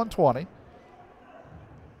 21-20.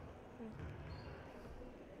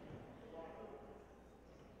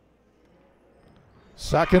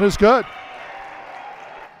 Second is good.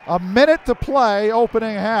 A minute to play,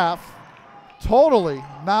 opening half. Totally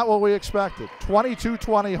not what we expected.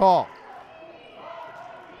 22-20 Hall.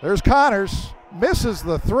 There's Connors. Misses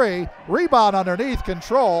the three. Rebound underneath,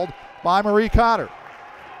 controlled by Marie Cotter.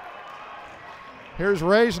 Here's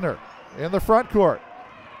Reisner in the front court.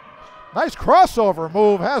 Nice crossover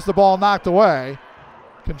move. Has the ball knocked away.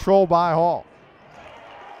 Controlled by Hall.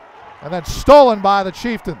 And then stolen by the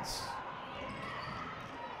Chieftains.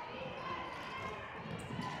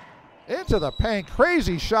 Into the paint.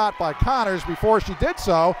 Crazy shot by Connors. Before she did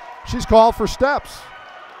so, she's called for steps.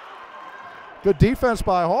 Good defense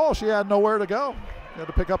by Hall. She had nowhere to go. Had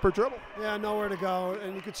to pick up her dribble. Yeah, nowhere to go.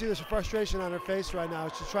 And you can see there's a frustration on her face right now.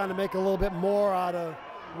 She's trying to make a little bit more out of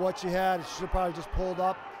what she had. She should have probably just pulled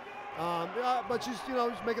up. But she's,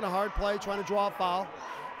 just making a hard play, trying to draw a foul.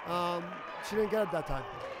 She didn't get it that time.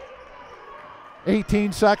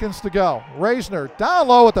 18 seconds to go. Reisner down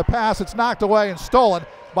low with the pass. It's knocked away and stolen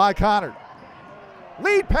by Conard.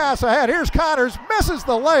 Lead pass ahead. Here's Connors. Misses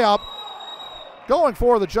the layup. Going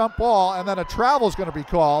for the jump ball, and then a travel is going to be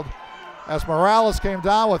called as Morales came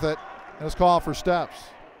down with it and is called for steps.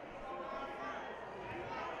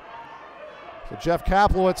 So Jeff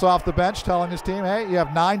Kaplowitz off the bench telling his team, hey, you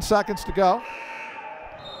have 9 seconds to go.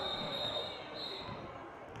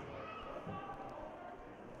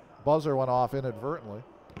 Buzzer went off inadvertently.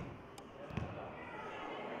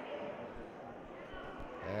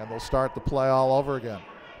 And they'll start the play all over again.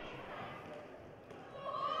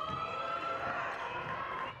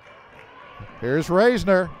 Here's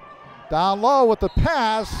Reisner. Down low with the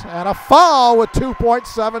pass and a foul with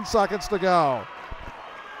 2.7 seconds to go.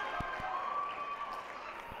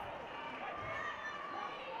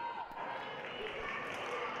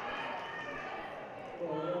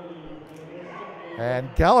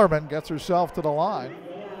 And Gellerman gets herself to the line.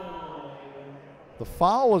 The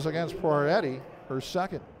foul was against Poiretti, her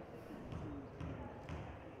second.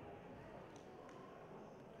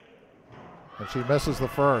 And she misses the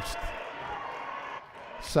first.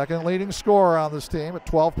 Second leading scorer on this team at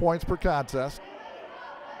 12 points per contest.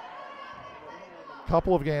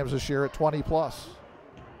 Couple of games this year at 20 plus.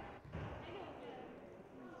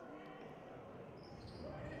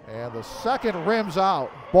 And the second rims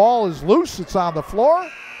out. Ball is loose, it's on the floor,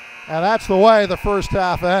 and that's the way the first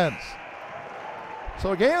half ends.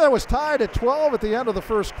 So a game that was tied at 12 at the end of the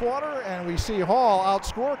first quarter, and we see Hall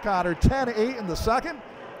outscore Conard 10-8 in the second,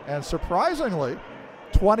 and surprisingly,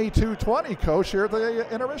 22-20, Coach, here at the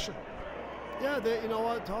intermission. Yeah, you know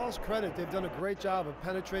what, to Hall's credit, they've done a great job of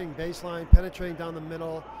penetrating baseline, penetrating down the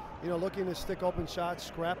middle, looking to stick open shots,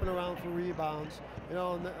 scrapping around for rebounds.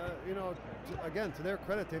 Again, to their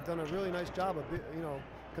credit, they've done a really nice job of,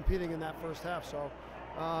 competing in that first half. So,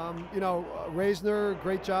 Reisner,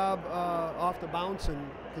 great job off the bounce and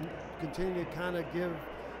continue to kind of give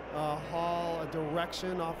Hall a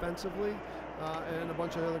direction offensively, and a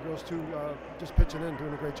bunch of other girls too, just pitching in,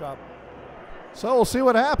 doing a great job. So we'll see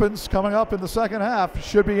what happens coming up in the second half.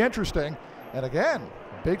 Should be interesting. And again,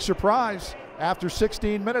 big surprise after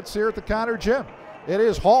 16 minutes here at the Conard Gym. It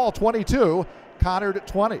is Hall 22, Conard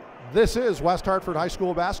 20. This is West Hartford High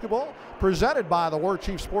School basketball, presented by the War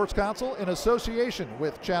Chief Sports Council in association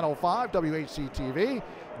with Channel 5 WHC-TV.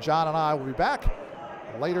 John and I will be back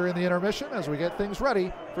later in the intermission as we get things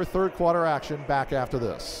ready for third quarter action back after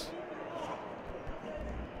this.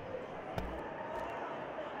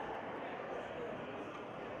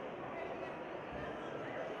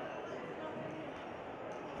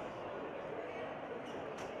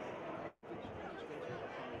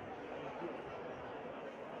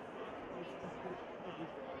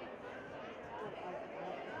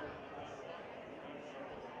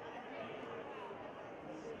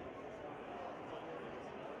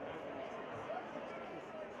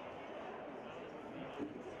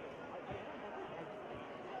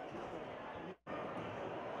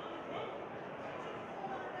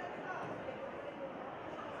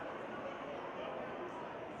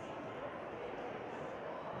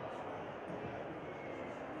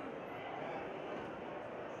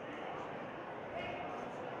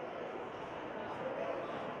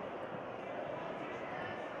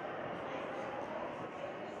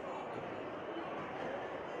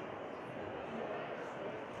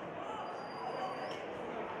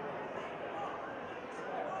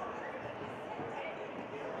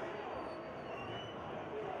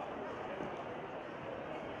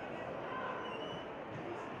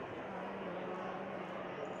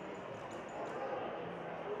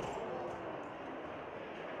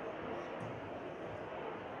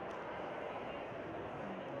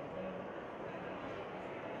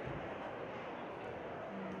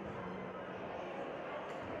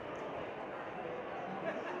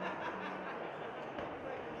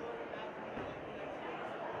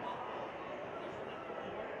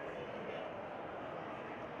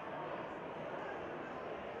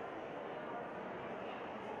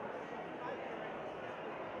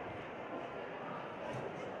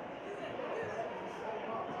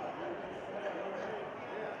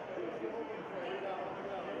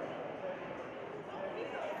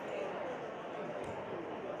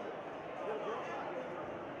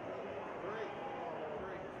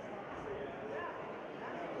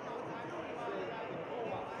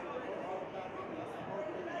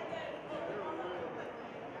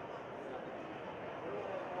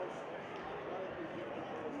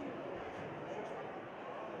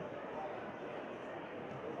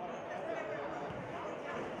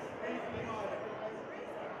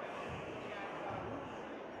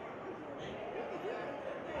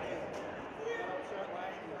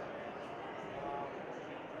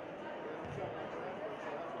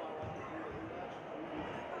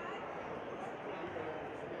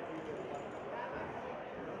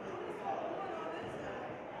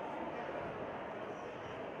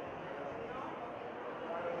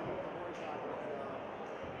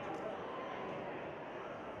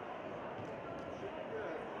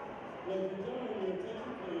 Ladies and gentlemen, your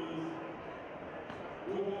attention please.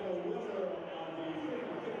 We have a winner on the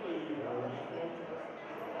 50-50 raffle.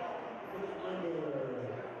 Ticket number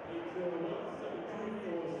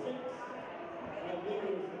 801-7246. That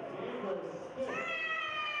winner is Xander Smith.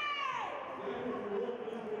 Xander, if you will,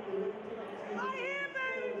 please bring your winning ticket to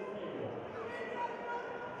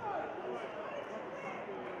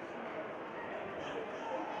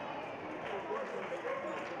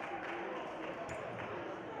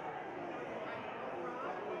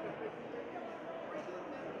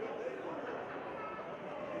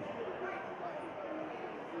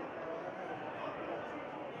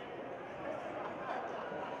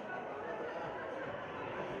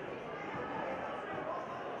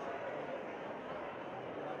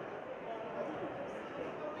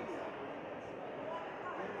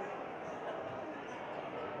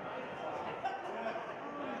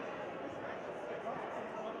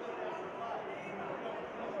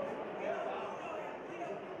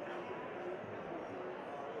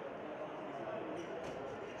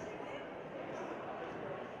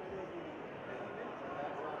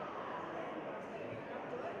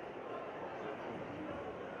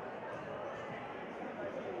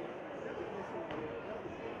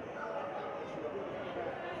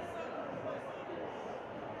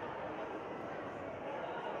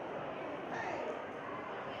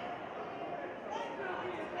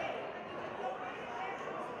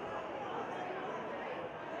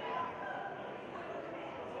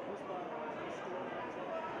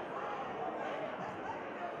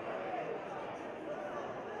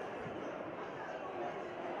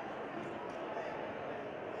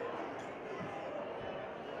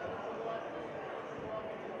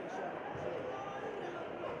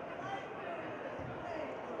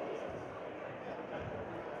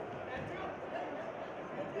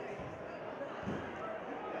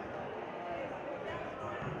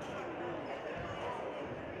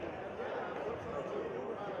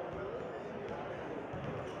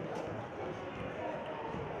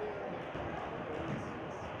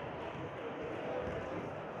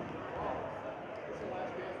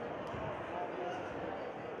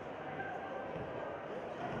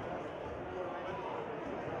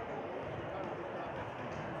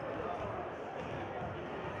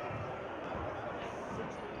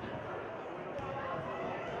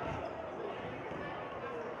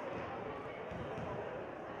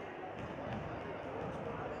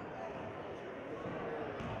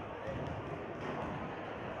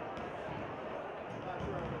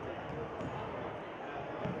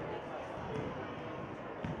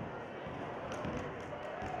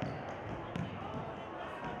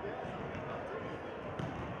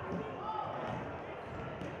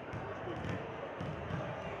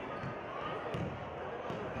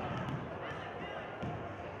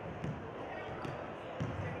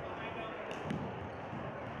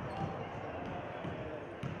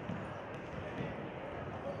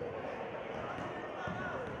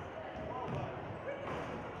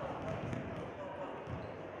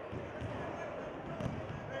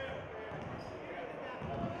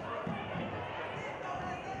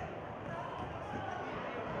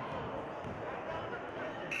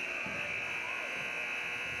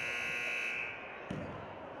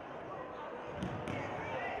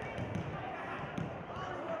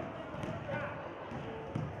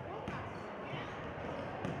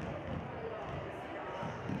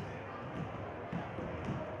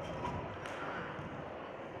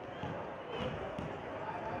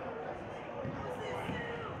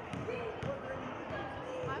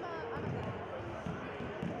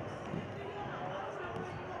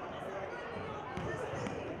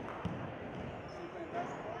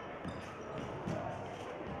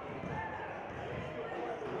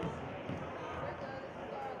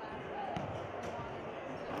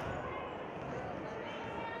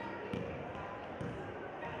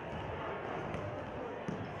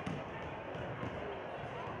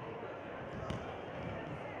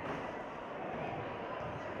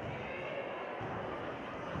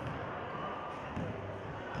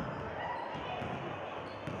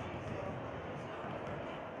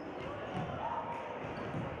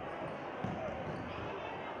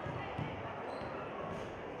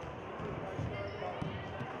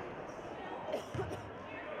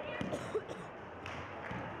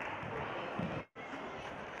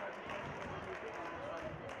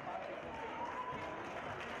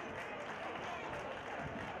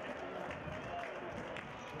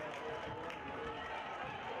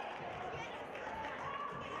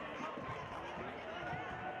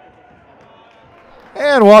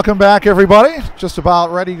And welcome back, everybody. Just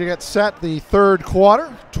about ready to get set. The third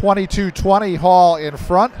quarter, 22-20, Hall in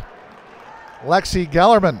front. Lexi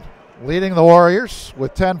Gellerman leading the Warriors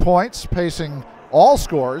with 10 points, pacing all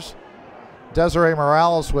scores. Desiree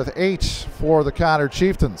Morales with 8 for the Conard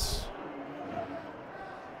Chieftains.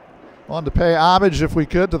 Wanted to pay homage, if we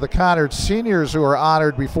could, to the Conard seniors who were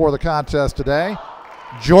honored before the contest today.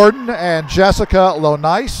 Jordan and Jessica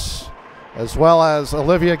Lonice, as well as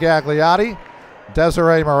Olivia Gagliotti,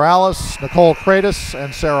 Desiree Morales, Nicole Kratos,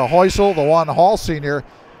 and Sarah Heusel. The one Hall senior,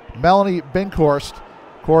 Melanie Binkhorst,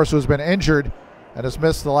 of course, who's been injured and has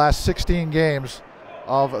missed the last 16 games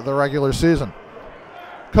of the regular season.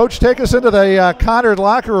 Coach, take us into the Conard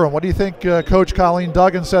locker room. What do you think Coach Colleen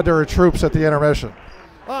Duggan said to her troops at the intermission?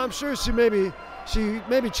 Well, I'm sure she maybe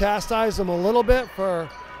chastised them a little bit for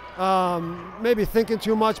maybe thinking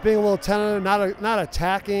too much, being a little tentative, not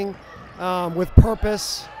attacking with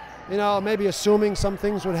purpose. You know, maybe assuming some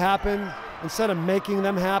things would happen instead of making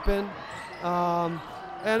them happen.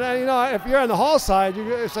 And you know, if you're on the Hall side,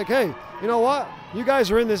 it's like, hey, you know what? You guys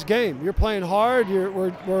are in this game. You're playing hard.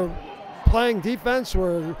 We're playing defense.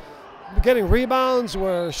 We're getting rebounds.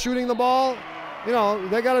 We're shooting the ball. You know,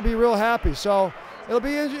 they got to be real happy. So it'll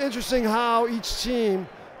be interesting how each team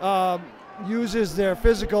uses their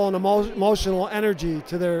physical and emotional energy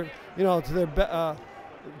to their, you know, to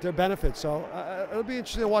their benefit. So it'll be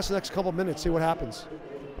interesting to watch the next couple of minutes, see what happens.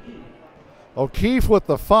 O'Keefe with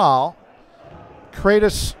the foul,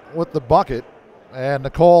 Kratos with the bucket, and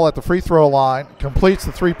Nicole at the free throw line completes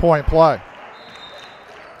the three-point play.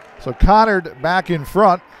 So Conard back in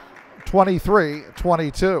front,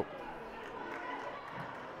 23-22.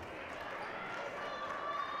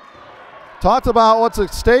 Talked about what's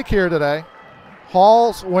at stake here today.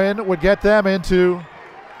 Hall's win would get them into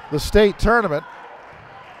the state tournament.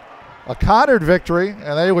 A Conard victory,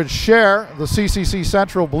 and they would share the CCC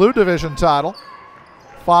Central Blue Division title.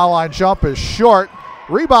 Foul line jump is short.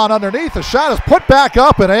 Rebound underneath. The shot is put back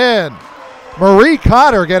up and in. Marie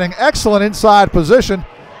Cotter getting excellent inside position.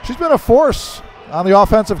 She's been a force on the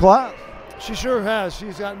offensive glass. She sure has.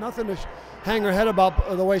 She's got nothing to hang her head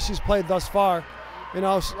about the way she's played thus far. You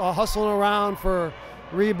know, hustling around for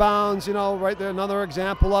rebounds, you know, right there, another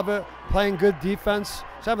example of it. Playing good defense.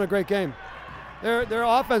 She's having a great game. Their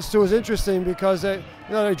offense, too, is interesting because they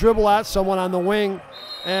dribble at someone on the wing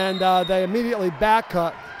and they immediately back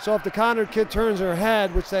cut. So if the Conard kid turns her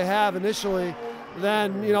head, which they have initially,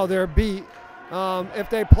 then, you know, they're beat. If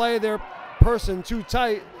they play their person too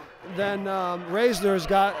tight, then Reisner's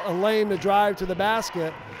got a lane to drive to the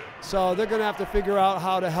basket. So they're going to have to figure out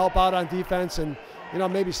how to help out on defense and, you know,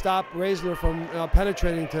 maybe stop Reisner from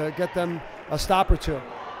penetrating to get them a stop or two.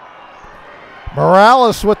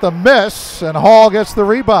 Morales with the miss, and Hall gets the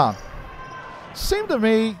rebound. Seemed to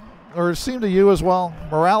me, or it seemed to you as well,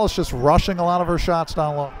 Morales just rushing a lot of her shots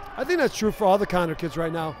down low. I think that's true for all the Conard kids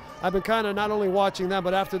right now. I've been kind of not only watching them,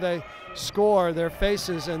 but after they score, their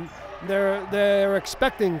faces, and they're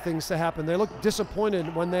expecting things to happen. They look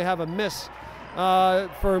disappointed when they have a miss.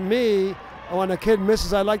 For me, when a kid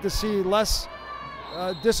misses, I'd like to see less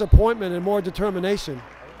disappointment and more determination.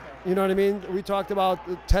 You know what I mean? We talked about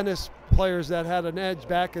the tennis players that had an edge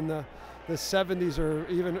back in the 70s or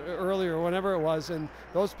even earlier, whenever it was, and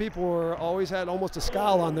those people always had almost a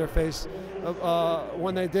scowl on their face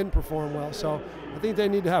when they didn't perform well. So I think they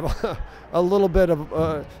need to have a little bit of,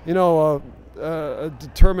 a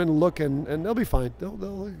determined look, and they'll be fine.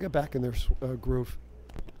 They'll get back in their groove.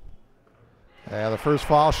 Yeah, the first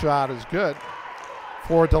foul shot is good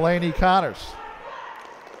for Delaney Connors.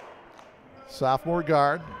 Sophomore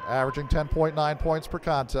guard, averaging 10.9 points per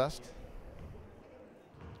contest.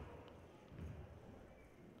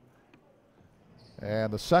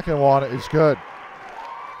 And the second one is good.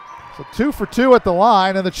 So 2 for 2 at the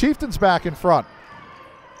line, and the Chieftains back in front.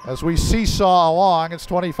 As we seesaw along, it's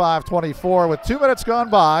 25-24 with 2 minutes gone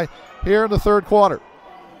by here in the third quarter.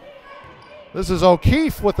 This is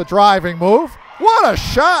O'Keefe with the driving move. What a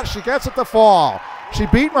shot! She gets it to fall. She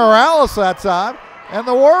beat Morales that time, and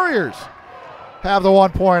the Warriors have the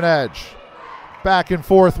 1 point edge. Back and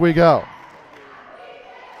forth we go.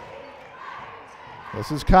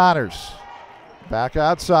 This is Connors. Back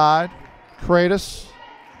outside. Kratos.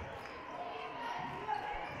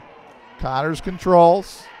 Connors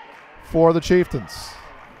controls for the Chieftains.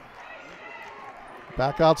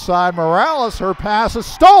 Back outside Morales. Her pass is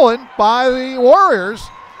stolen by the Warriors,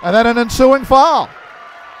 and then an ensuing foul.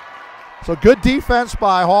 So good defense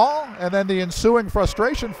by Hall, and then the ensuing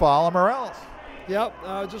frustration foul on Morales. Yep,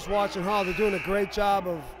 just watching Hall. They're doing a great job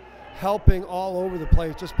of helping all over the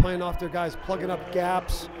place, just playing off their guys, plugging up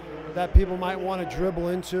gaps that people might want to dribble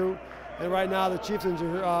into. And right now the Chieftains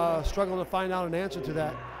are struggling to find out an answer to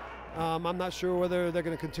that. I'm not sure whether they're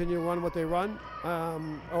going to continue to run what they run,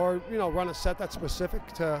 or run a set that's specific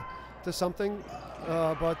to something.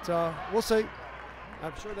 But we'll see.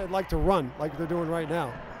 I'm sure they'd like to run like they're doing right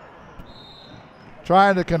now.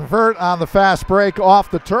 Trying to convert on the fast break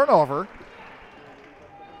off the turnover,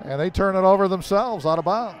 and they turn it over themselves out of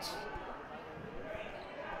bounds.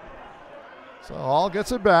 So Hall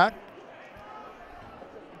gets it back.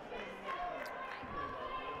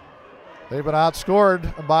 They've been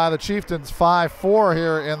outscored by the Chieftains 5-4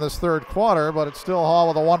 here in this third quarter, but it's still Hall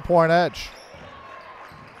with a 1-point edge.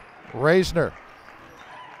 Reisner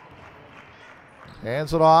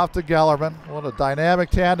hands it off to Gellerman. What a dynamic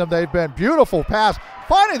tandem they've been. Beautiful pass,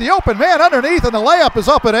 finding the open man underneath, and the layup is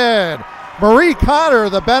up and in. Marie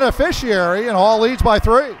Conard, the beneficiary, and Hall leads by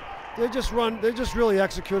 3. They're just really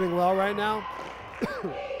executing well right now.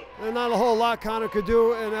 There's not a whole lot Conard could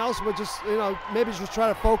do and else, but just maybe just try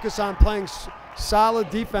to focus on playing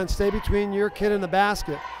solid defense, stay between your kid and the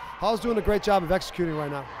basket. Hall's doing a great job of executing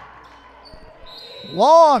right now.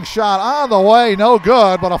 Long shot on the way, no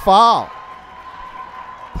good, but a foul.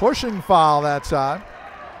 Pushing foul that time,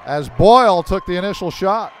 as Boyle took the initial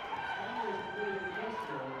shot.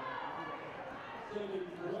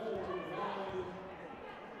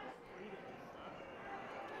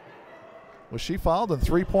 Was she fouled in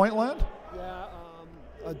three-point land? Yeah,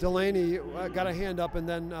 Delaney got a hand up, and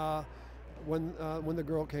then when the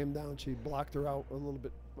girl came down, she blocked her out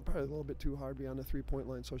probably a little bit too hard beyond the three-point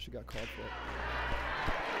line, so she got called for it.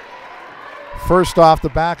 First off the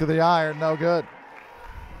back of the iron, no good.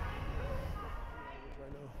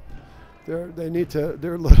 They're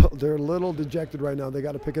a little dejected right now. They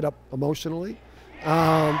got to pick it up emotionally.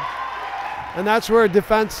 And that's where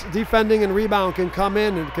defending and rebound can come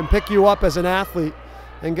in and can pick you up as an athlete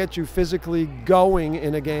and get you physically going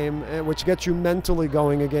in a game, which gets you mentally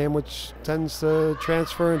going a game, which tends to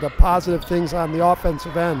transfer into positive things on the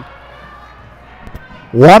offensive end.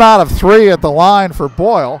 1 out of 3 at the line for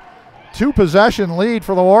Boyle. 2-possession lead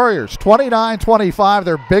for the Warriors. 29-25,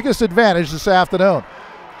 their biggest advantage this afternoon.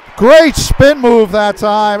 Great spin move that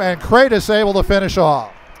time, and Kratos able to finish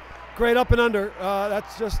off. Great up and under.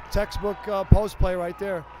 That's just textbook post play right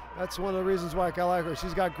there. That's one of the reasons why I like her.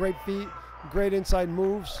 She's got great feet, great inside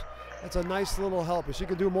moves. That's a nice little help. If she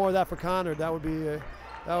could do more of that for Conard, that would be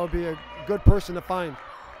a good person to find.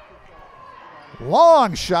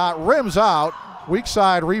 Long shot, rims out. Weak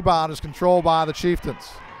side rebound is controlled by the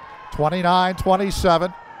Chieftains.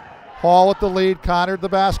 29-27. Hall with the lead. Conard the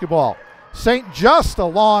basketball. St. Just a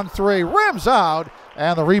long 3, rims out,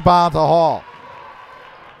 and the rebound to Hall.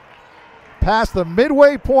 Past the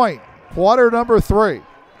midway point, quarter number 3.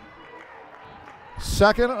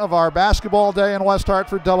 Second of our basketball day in West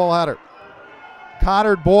Hartford doubleheader.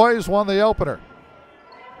 Conard boys won the opener.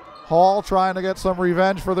 Hall trying to get some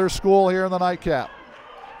revenge for their school here in the nightcap.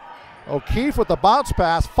 O'Keefe with the bounce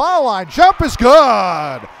pass, foul line, jump is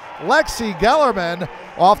good. Lexi Gellerman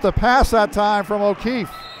off the pass that time from O'Keefe.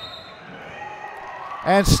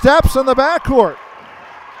 And steps in the backcourt.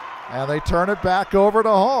 And they turn it back over to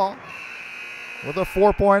Hall with a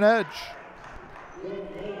 4-point edge.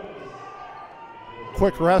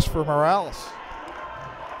 Quick rest for Morales.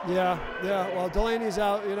 Yeah. Well, Delaney's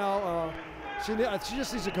out. She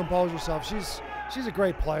just needs to compose herself. She's a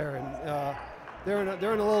great player, and they're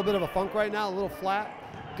in a little bit of a funk right now, a little flat.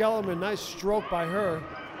 Gellerman, nice stroke by her.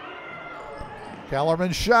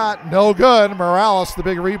 Kellerman's shot, no good. Morales the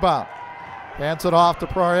big rebound. Hands it off to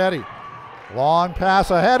Proietti. Long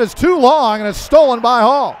pass ahead is too long, and it's stolen by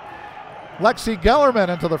Hall. Lexi Gellerman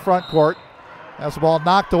into the front court. Has the ball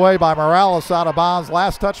knocked away by Morales out of bounds.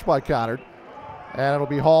 Last touch by Conard. And it'll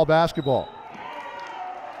be Hall basketball.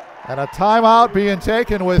 And a timeout being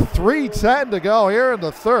taken with 3:10 to go here in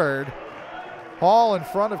the third. Hall in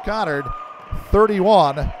front of Conard,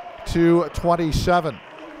 31-27.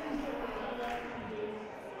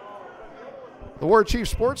 The War Chief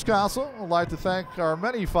Sports Council would like to thank our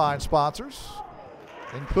many fine sponsors,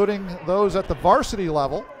 including those at the varsity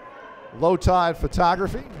level: Low Tide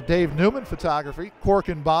Photography, Dave Newman Photography, Cork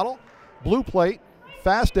and Bottle, Blue Plate,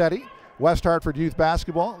 Fast Eddie, West Hartford Youth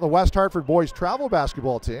Basketball, the West Hartford Boys Travel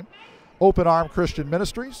Basketball Team, Open Arm Christian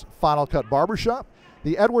Ministries, Final Cut Barbershop,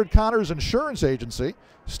 the Edward Connors Insurance Agency,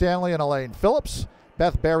 Stanley and Elaine Phillips,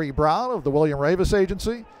 Beth Barry Brown of the William Ravis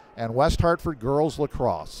Agency, and West Hartford Girls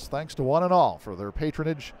Lacrosse. Thanks to one and all for their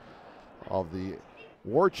patronage of the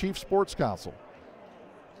War Chief Sports Council,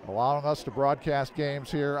 allowing us to broadcast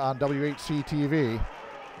games here on WHC-TV,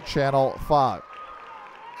 Channel 5.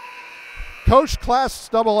 Coach Class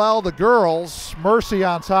Double L, the girls, Mercy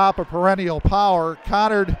on top of perennial power.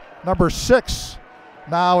 Conard number 6,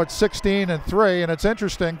 now at 16-3, and it's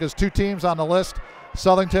interesting because 2 teams on the list,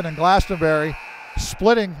 Southington and Glastonbury,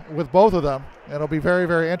 splitting with both of them. It'll be very,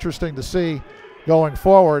 very interesting to see going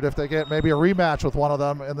forward if they get maybe a rematch with one of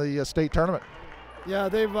them in the state tournament. Yeah,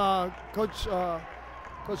 they've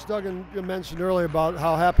Coach Duggan mentioned earlier about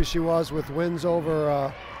how happy she was with wins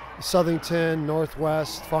over Southington,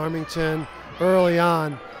 Northwest, Farmington early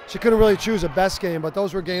on. She couldn't really choose a best game, but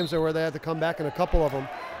those were games where they had to come back in a couple of them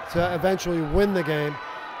to eventually win the game.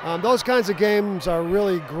 Those kinds of games are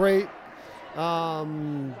really great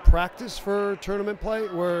practice for tournament play,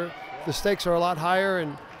 where the stakes are a lot higher,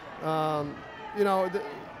 and I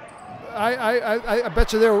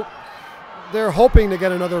bet you they're hoping to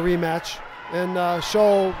get another rematch and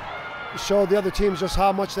show the other teams just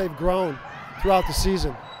how much they've grown throughout the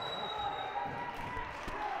season.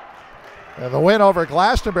 And the win over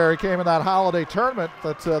Glastonbury came in that holiday tournament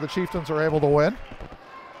that the Chieftains were able to win,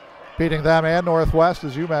 beating them and Northwest,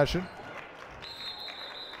 as you mentioned.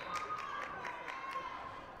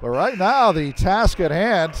 But right now, the task at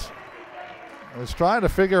hand is trying to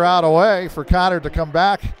figure out a way for Conard to come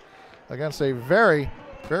back against a very,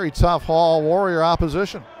 very tough Hall Warrior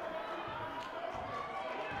opposition.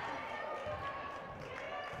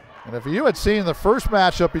 And if you had seen the first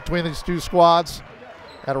matchup between these two squads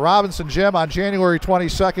at Robinson Gym on January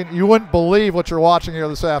 22nd, you wouldn't believe what you're watching here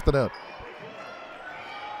this afternoon.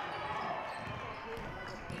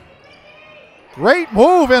 Great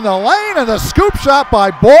move in the lane, and the scoop shot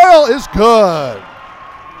by Boyle is good.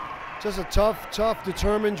 Just a tough,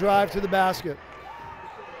 determined drive to the basket.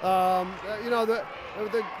 The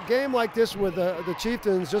game like this with the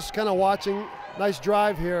Chieftains, just kind of watching, nice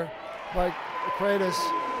drive here by Kratos.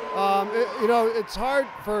 It's hard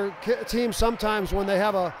for teams sometimes when they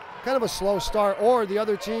have a kind of a slow start, or the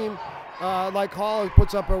other team, like Hall,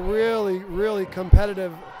 puts up a really, really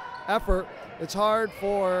competitive effort. It's hard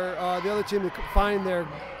for the other team to find their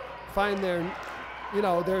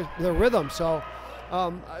rhythm. So,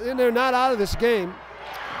 and they're not out of this game,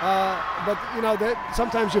 but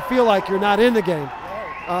sometimes you feel like you're not in the game.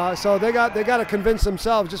 So they got to convince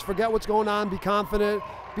themselves, just forget what's going on, be confident,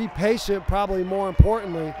 be patient, probably more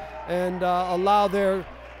importantly, and allow their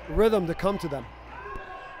rhythm to come to them.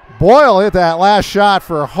 Boyle hit that last shot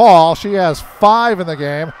for Hall. She has 5 in the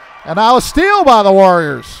game, and now a steal by the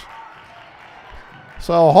Warriors.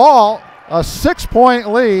 So Hall, a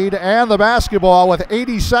 6-point lead and the basketball with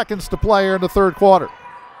 80 seconds to play here in the third quarter.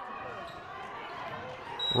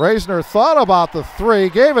 Reisner thought about the 3,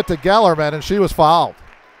 gave it to Gellerman, and she was fouled.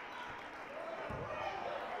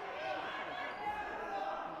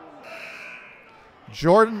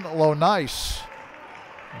 Jordan Lonice,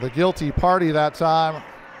 the guilty party that time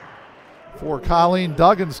for Colleen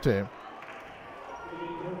Duggan's team.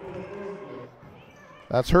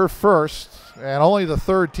 That's her first and only the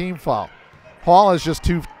 3rd team foul. Hall has just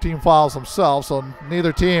 2 team fouls themselves, so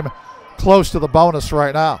neither team close to the bonus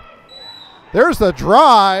right now. There's the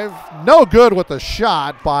drive, no good with the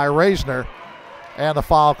shot by Reisner, and the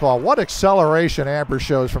foul call. What acceleration Amber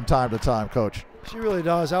shows from time to time, Coach. She really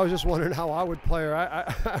does. I was just wondering how I would play her.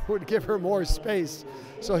 I would give her more space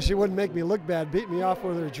so she wouldn't make me look bad, beat me off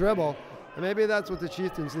with her dribble. And maybe that's what the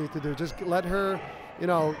Chieftains need to do. Just let her, give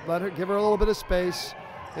her a little bit of space.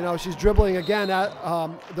 She's dribbling again at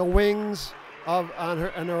the wings on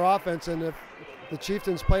her offense, and if the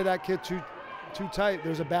Chieftains play that kid too tight,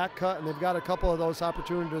 there's a back cut, and they've got a couple of those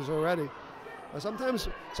opportunities already. Sometimes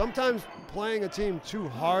playing a team too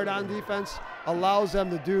hard on defense allows them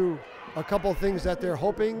to do a couple of things that they're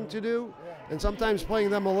hoping to do, and sometimes playing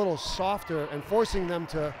them a little softer and forcing them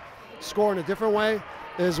to score in a different way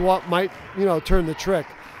is what might turn the trick.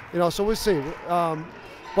 So we'll see.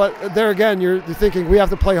 But there again, you're thinking we have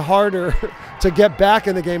to play harder to get back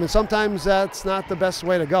in the game, and sometimes that's not the best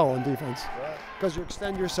way to go on defense, because you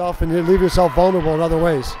extend yourself and you leave yourself vulnerable in other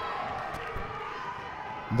ways.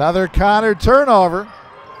 Another Conard turnover.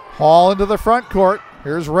 Hall into the front court.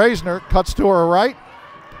 Here's Reisner, cuts to her right.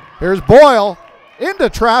 Here's Boyle, into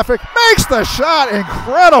traffic, makes the shot.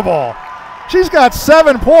 Incredible. She's got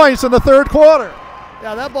 7 points in the third quarter.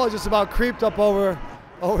 Yeah, that ball just about creeped up over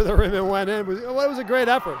the rim and went in. It was a great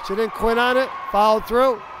effort. She didn't quit on it, followed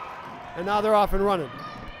through, and now they're off and running.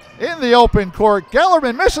 In the open court,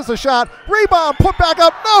 Gellerman misses the shot. Rebound, put back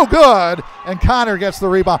up, no good. And Conard gets the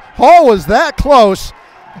rebound. Hall was that close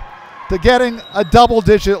to getting a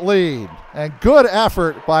double-digit lead. And good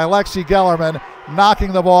effort by Lexi Gellerman,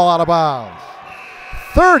 knocking the ball out of bounds.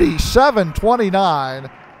 37-29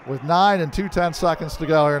 with 9 and 2/10 seconds to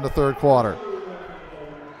go here in the third quarter.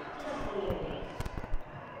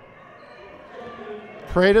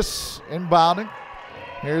 Kratos inbounding.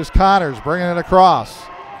 Here's Connors bringing it across.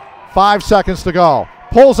 5 seconds to go.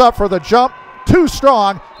 Pulls up for the jump. Too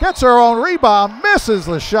strong. Gets her own rebound. Misses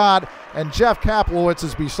the shot. And Jeff Kaplowitz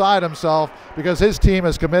is beside himself because his team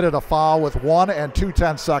has committed a foul with 1 and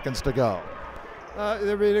 2/10 seconds to go.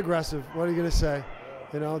 They're being aggressive. What are you going to say?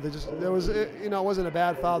 It wasn't a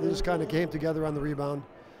bad foul. They just kind of came together on the rebound.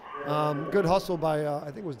 Good hustle by, I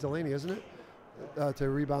think it was Delaney, isn't it? To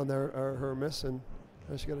rebound her miss, and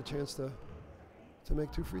she got a chance to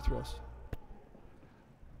make 2 free throws.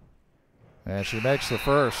 And she makes the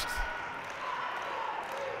first.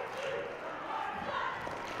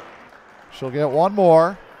 She'll get 1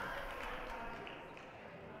 more.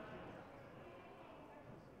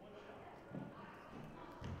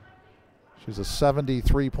 She's a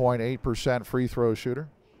 73.8% free throw shooter.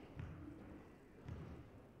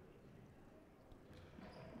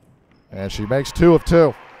 And she makes 2 of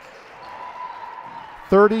 2.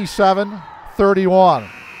 37-31.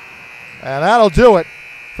 And that'll do it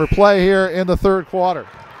for play here in the third quarter.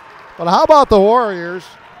 But how about the Warriors?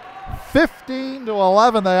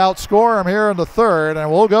 15-11, they outscore them here in the third, and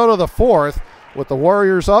we'll go to the fourth with the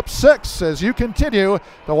Warriors up 6 as you continue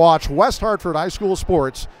to watch West Hartford High School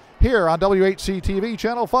sports here on WHC-TV.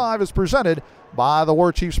 Channel 5 is presented by the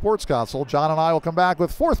War Chief Sports Council. John and I will come back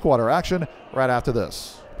with fourth quarter action right after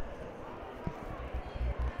this.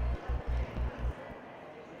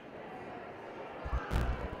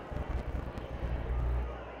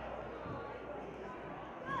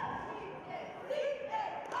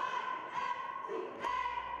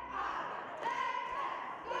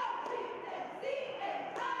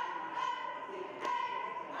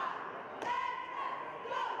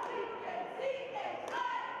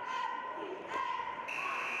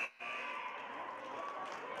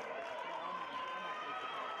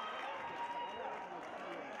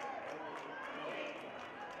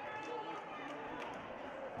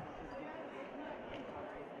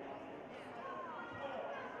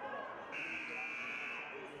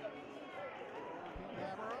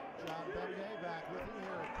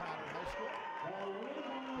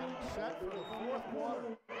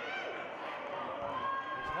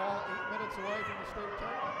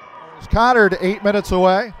 Conard 8 minutes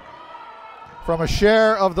away from a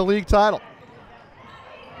share of the league title.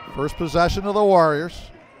 First possession of the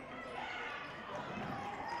Warriors.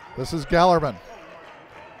 This is Gellerman.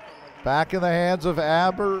 Back in the hands of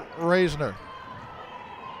Amber Reisner.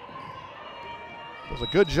 Does a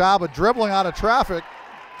good job of dribbling out of traffic.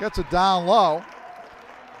 Gets it down low.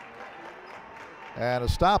 And a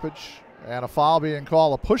stoppage and a foul being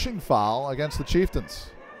called, a pushing foul against the Chieftains.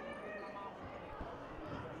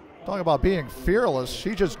 Talking about being fearless,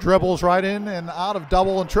 she just dribbles right in and out of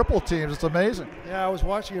double and triple teams. It's amazing. Yeah, I was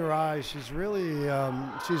watching her eyes. She's really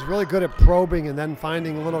good at probing and then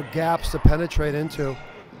finding little gaps to penetrate into.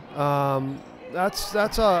 That's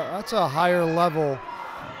a higher level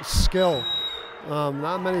skill.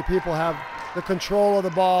 Not many people have the control of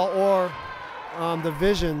the ball or the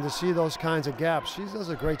vision to see those kinds of gaps. She does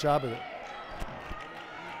a great job of it.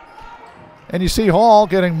 And you see Hall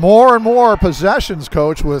getting more and more possessions,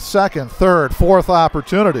 Coach, with second, third, fourth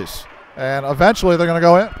opportunities. And eventually they're going to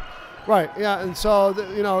go in. Right, yeah. And so,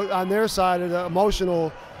 on their side of the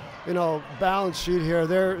emotional, balance sheet here,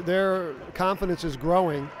 their confidence is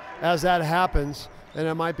growing as that happens. And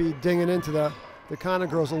it might be dinging into the Conard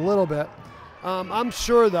girls a little bit. I'm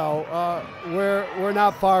sure, though, we're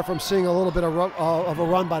not far from seeing a little bit of a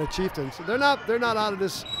run by the Chieftains. They're not out of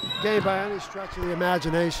this game by any stretch of the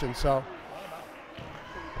imagination. So.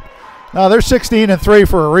 No, they're 16-3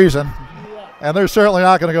 for a reason, and they're certainly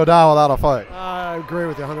not going to go down without a fight. I agree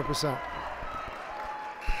with you 100%.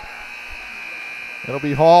 It'll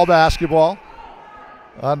be Hall basketball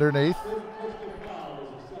underneath.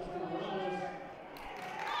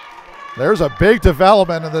 There's a big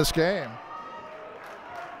development in this game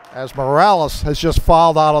as Morales has just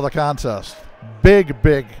fouled out of the contest. Big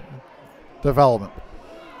development.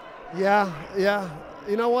 Yeah.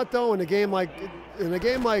 You know what, though, in a game like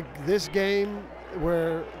this game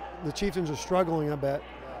where the Chieftains are struggling a bit,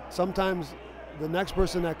 sometimes the next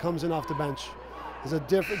person that comes in off the bench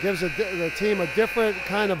gives the team a different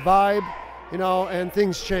kind of vibe, and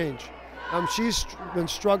things change. She's been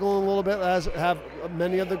struggling a little bit, as have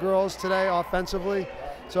many of the girls today offensively.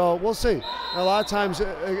 So we'll see. A lot of times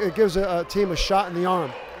it gives a team a shot in the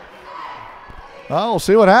arm. Well, we'll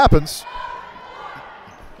see what happens.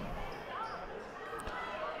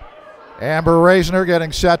 Amber Reisner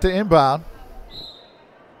getting set to inbound.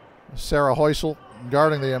 Sarah Heusel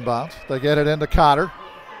guarding the inbounds. They get it into Cotter.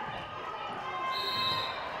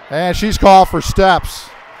 And she's called for steps.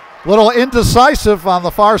 Little indecisive on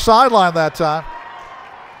the far sideline that time.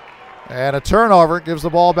 And a turnover gives the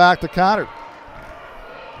ball back to Conard.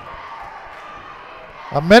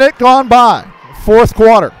 A minute gone by, fourth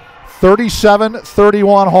quarter,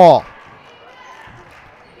 37-31 Hall.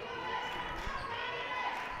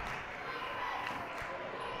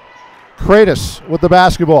 Kratos with the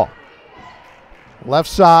basketball. Left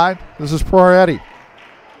side, this is Prioretti.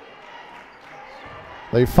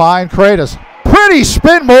 They find Kratos. Pretty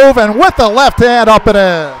spin move, and with the left hand up and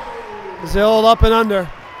in. It's the old up and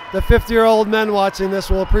under. The 50-year-old men watching this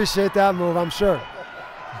will appreciate that move, I'm sure.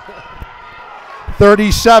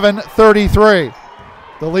 37-33.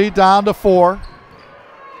 The lead down to 4.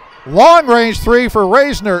 Long range three for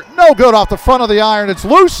Reisner. No good off the front of the iron. It's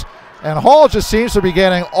loose, and Hall just seems to be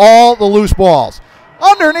getting all the loose balls.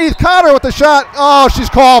 Underneath, Conard with the shot. Oh, she's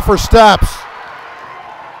called for steps.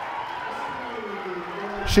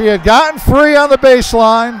 She had gotten free on the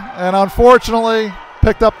baseline and unfortunately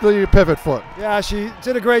picked up the pivot foot. Yeah, she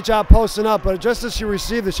did a great job posting up, but just as she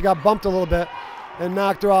received it, she got bumped a little bit and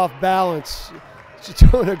knocked her off balance. She's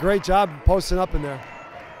doing a great job posting up in there.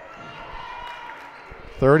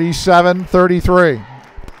 37-33.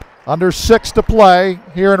 Under 6 to play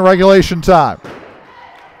here in regulation time.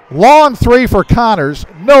 Long three for Connors.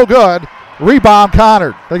 No good. Rebound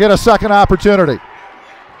Conard. They get a second opportunity.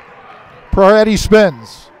 Prioretti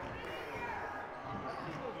spins.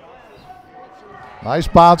 Nice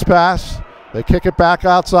bounce pass. They kick it back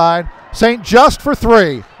outside. St. Just for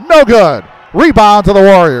 3. No good. Rebound to the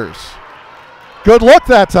Warriors. Good look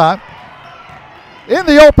that time. In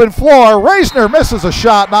the open floor, Reisner misses a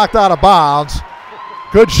shot, knocked out of bounds.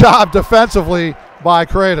 Good job defensively by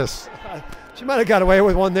Kratos. She might have got away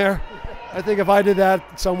with one there. I think if I did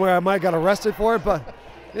that somewhere, I might have got arrested for it. But,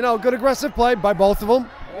 you know, good aggressive play by both of them.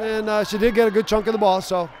 And she did get a good chunk of the ball.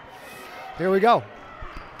 So here we go.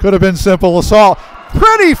 Could have been simple assault.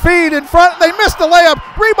 Pretty feed in front. They missed the layup.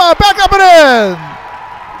 Rebound back up and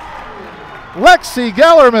in. Lexi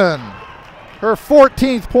Gellerman, her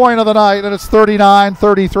 14th point of the night, and it's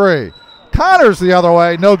 39-33. Connors the other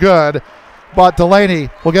way, no good. But Delaney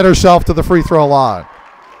will get herself to the free throw line.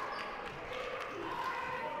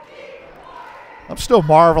 I'm still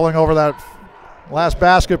marveling over that last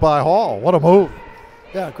basket by Hall. What a move.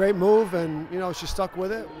 Yeah, great move, and you know she stuck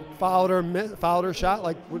with it, fouled her shot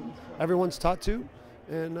like everyone's taught to,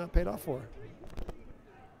 and paid off for her.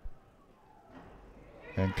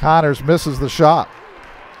 And Connors misses the shot.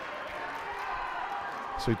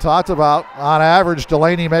 So we talked about, on average,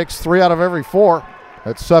 Delaney makes 3 out of every 4.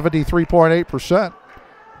 That's 73.8%.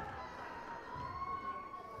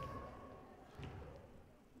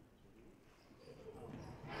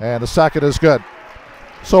 And the second is good.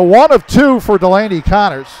 So 1 of 2 for Delaney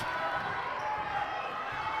Connors.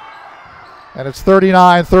 And it's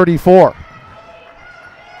 39-34.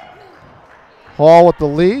 Hall with the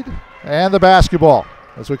lead and the basketball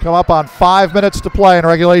as we come up on 5 minutes to play in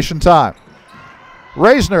regulation time.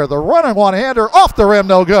 Reisner, the running one-hander, off the rim,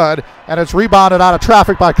 no good. And it's rebounded out of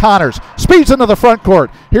traffic by Connors. Speeds into the front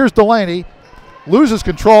court. Here's Delaney. Loses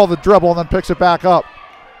control of the dribble and then picks it back up.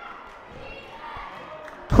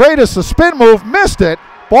 Kratos, the spin move, missed it.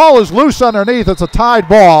 Ball is loose underneath. It's a tied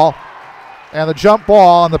ball. And the jump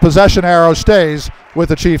ball and the possession arrow stays with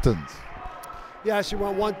the Chieftains. Yeah, she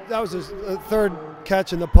went one. That was her third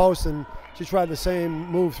catch in the post, and she tried the same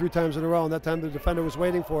move 3 times in a row, and that time the defender was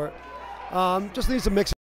waiting for it. Just needs to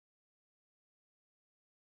mix.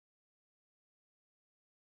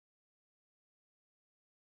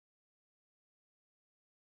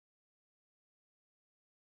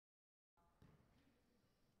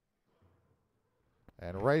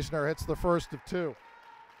 And Reisner hits the first of 2.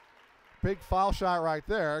 Big foul shot right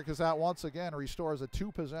there, because that once again restores a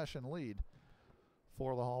 2-possession lead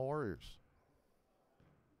for the Hall Warriors.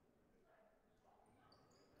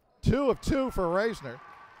 2 of 2 for Reisner,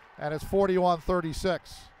 and it's 41-36.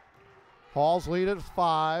 Hall's lead at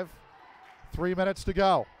 5. 3 minutes to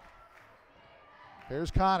go.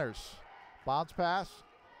 Here's Connors. Bounce pass.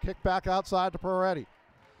 Kick back outside to Prioretti.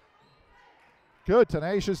 Good,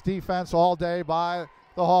 tenacious defense all day by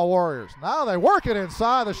the Hall Warriors. Now they work it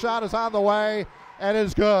inside. The shot is on the way and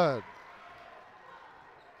is good.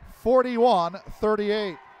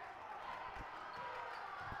 41-38.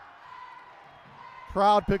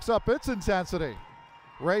 Crowd picks up its intensity.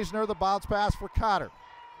 Reisner, the bounce pass for Conard.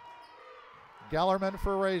 Gellerman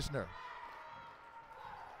for Reisner.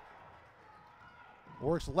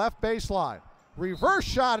 Works left baseline. Reverse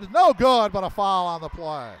shot is no good, but a foul on the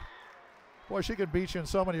play. Boy, she can beat you in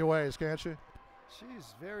so many ways, can't she?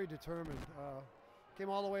 She's very determined. Came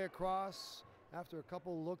all the way across after a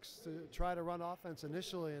couple looks to try to run offense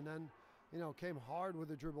initially, and then, you know, came hard with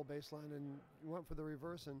the dribble baseline and went for the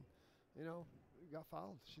reverse and you know, got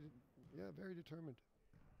fouled. She, yeah, very determined.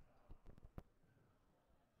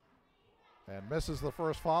 And misses the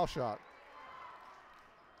first foul shot.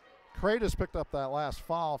 Kratos picked up that last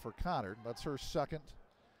foul for Conard. That's her second,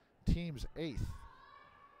 team's 8th.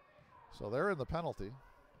 So they're in the penalty.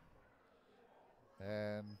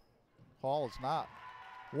 And Hall is not.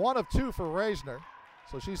 1 of 2 for Reisner.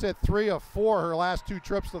 So she's hit 3 of 4 her last 2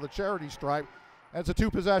 trips to the charity stripe. And it's a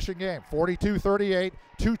 2-possession game. 42-38,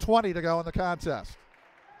 2:20 to go in the contest.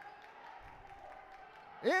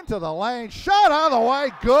 Into the lane, shot out of the way,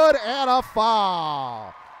 good, and a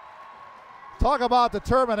foul. Talk about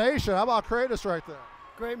determination. How about Kratos right there?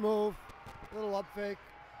 Great move, little up fake.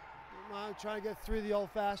 Trying to get 3 the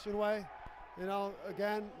old-fashioned way. You know,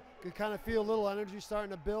 again, you kind of feel a little energy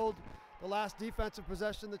starting to build. The last defensive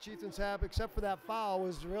possession the Chieftains have, except for that foul,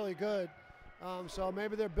 was really good. So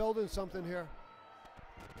maybe they're building something here.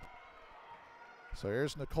 So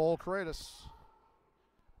here's Nicole Kratos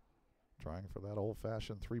trying for that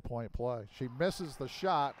old-fashioned 3-point play. She misses the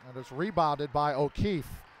shot, and it's rebounded by O'Keefe.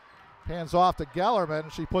 Hands off to Gellerman,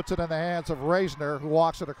 and she puts it in the hands of Reisner, who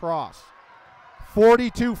walks it across.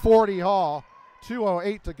 42-40 Hall,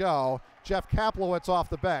 2:08 to go. Jeff Kaplowitz off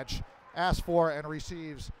the bench, asks for and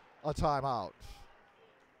receives a timeout.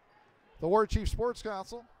 The War Chief Sports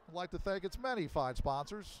Council would like to thank its many fine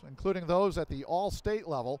sponsors, including those at the all-state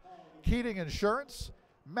level: Keating Insurance,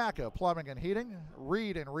 Macca Plumbing and Heating,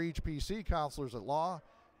 Reed and Reed PC Counselors at Law,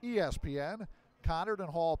 ESPN, Conard and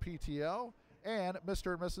Hall PTO, and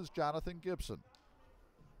Mr. and Mrs. Jonathan Gibson.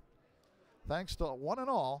 Thanks to one and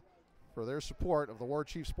all for their support of the War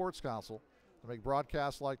Chief Sports Council to make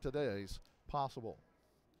broadcasts like today's possible.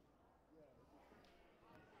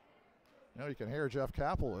 You know, you can hear Jeff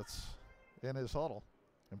Kaplowitz in his huddle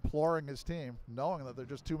imploring his team, knowing that they're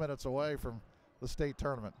just 2 minutes away from the state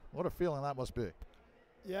tournament. What a feeling that must be.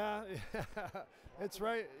 Yeah, it's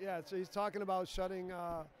right. Yeah, so he's talking about shutting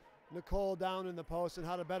Nicole down in the post and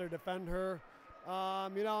how to better defend her.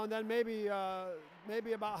 You know, and then maybe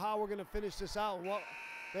about how we're going to finish this out and what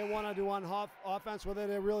they want to do on offense, whether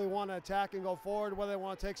they really want to attack and go forward, whether they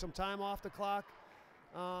want to take some time off the clock.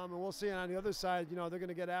 And we'll see. And on the other side, you know, they're going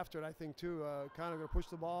to get after it, I think, too. Kind of going to push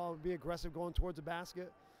the ball, be aggressive going towards the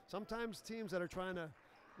basket. Sometimes teams that are trying to,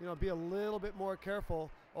 you know, be a little bit more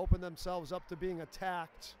careful open themselves up to being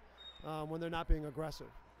attacked when they're not being aggressive.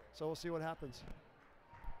 So we'll see what happens.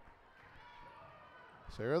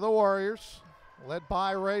 So here are the Warriors, led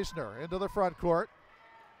by Reisner, into the front court.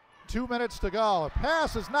 2 minutes to go. A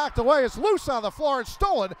pass is knocked away. It's loose on the floor and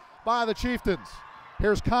stolen by the Chieftains.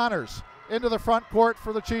 Here's Connors into the front court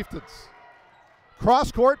for the Chieftains.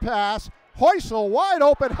 Cross-court pass. Heusel wide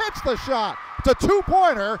open, hits the shot. It's a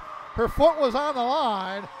 2-pointer. Her foot was on the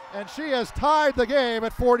line, and she has tied the game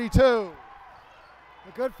at 42.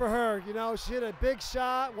 Good for her. You know, she hit a big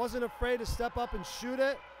shot, wasn't afraid to step up and shoot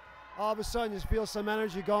it. All of a sudden, you feel some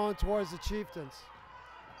energy going towards the Chieftains.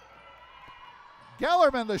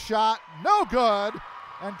 Gellerman the shot, no good,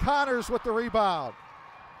 and Connors with the rebound.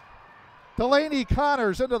 Delaney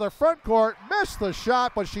Connors into the front court, missed the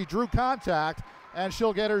shot, but she drew contact, and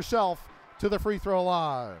she'll get herself to the free throw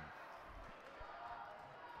line.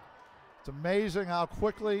 It's amazing how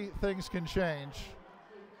quickly things can change.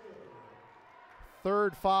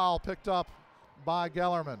 Third foul picked up by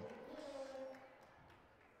Gellerman.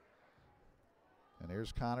 And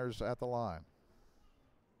here's Connors at the line.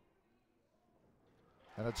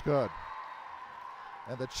 And it's good.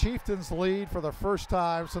 And the Chieftains lead for the first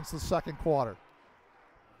time since the second quarter.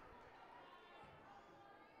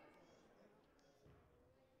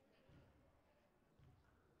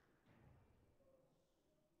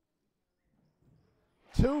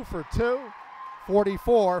 Two for two,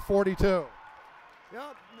 44-42.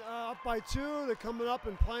 Yep, up by 2. They're coming up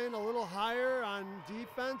and playing a little higher on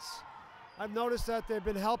defense. I've noticed that they've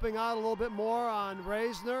been helping out a little bit more on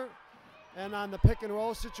Reisner and on the pick and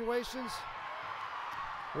roll situations.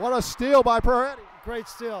 What a steal by Peretti. Great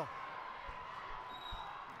steal.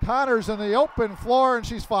 Connors in the open floor, and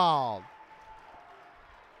she's fouled.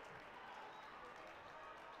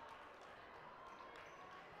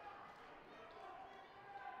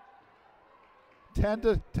 Ten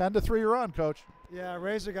to 3 run, Coach. Yeah,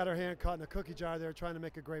 Razor got her hand caught in a cookie jar there trying to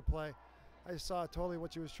make a great play. I saw totally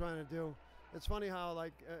what she was trying to do. It's funny how,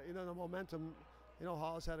 like, you know, the momentum, you know,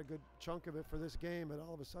 Hall's had a good chunk of it for this game, and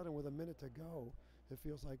all of a sudden with a minute to go, it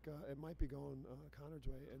feels like it might be going Conard's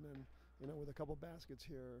way. And then, you know, with a couple baskets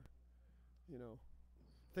here, you know,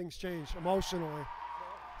 things change emotionally.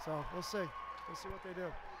 So we'll see. We'll see what they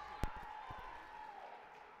do.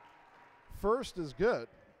 First is good.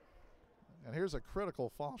 And here's a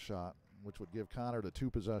critical foul shot. which would give Conard a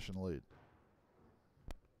 2-possession lead.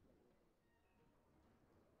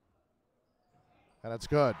 And it's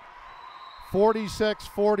good.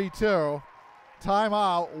 46-42.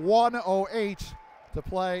 Timeout. 1:08 to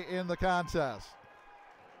play in the contest.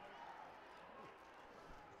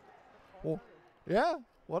 Well, yeah,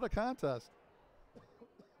 what a contest.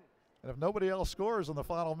 And if nobody else scores in the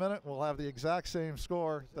final minute, we'll have the exact same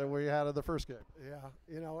score that we had in the first game. Yeah,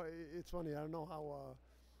 you know, it's funny. I don't know how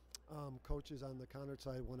coaches on the Conard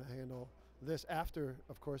side want to handle this after,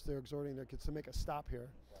 of course, they're exhorting their kids to make a stop here.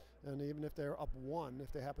 And even if they're up 1,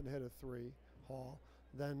 if they happen to hit a 3 Hall,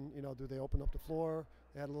 then, you know, do they open up the floor?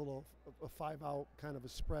 They had a 5-out kind of a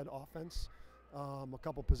spread offense a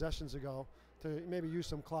couple possessions ago to maybe use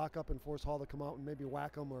some clock up and force Hall to come out and maybe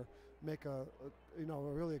whack them or make a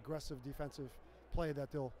really aggressive defensive play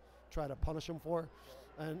that they'll try to punish them for.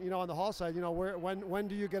 And, you know, on the Hall side, you know, when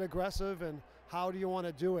do you get aggressive and how do you want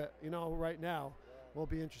to do it? You know, right now will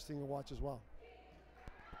be interesting to watch as well.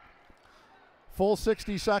 Full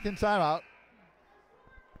 60-second timeout.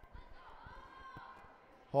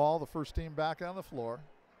 Hall, the first team back on the floor.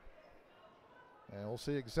 And we'll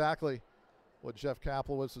see exactly what Jeff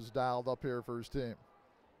Kaplowitz has dialed up here for his team.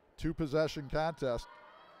 2-possession contest.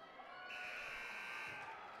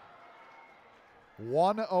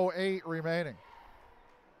 1:08 remaining.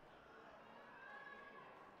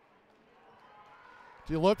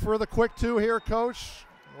 Do you look for the quick 2 here, Coach?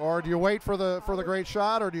 Or do you wait for the great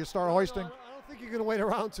shot, or do you start hoisting? I don't think you're going to wait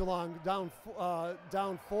around too long,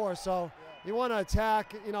 down 4. So you want to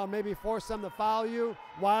attack, you know, maybe force them to foul you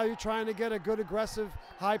while you're trying to get a good, aggressive,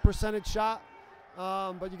 high percentage shot.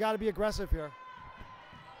 But you got to be aggressive here.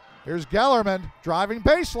 Here's Gellerman driving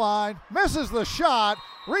baseline, misses the shot.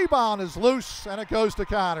 Rebound is loose, and it goes to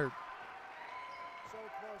Conard.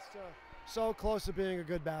 So close to being a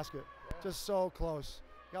good basket. Just so close.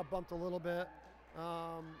 Got bumped a little bit.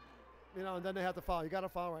 You know, and then they have to foul. You got to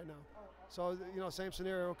foul right now. So, you know, same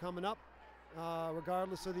scenario coming up,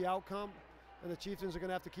 regardless of the outcome. And the Chieftains are going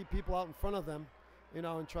to have to keep people out in front of them, you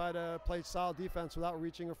know, and try to play solid defense without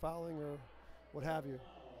reaching or fouling or what have you.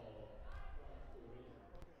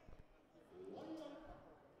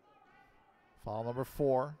 Foul number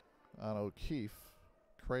 4 on O'Keefe.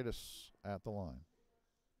 Kratos at the line.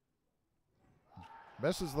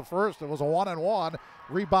 Misses the first. It was a 1-and-1.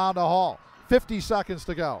 Rebound to Hall. 50 seconds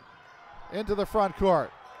to go. Into the front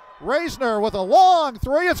court. Reisner with a long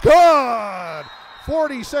 3. It's good!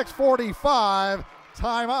 46-45.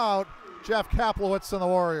 Timeout. Jeff Kaplowitz and the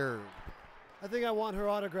Warriors. I think I want her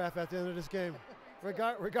autograph at the end of this game,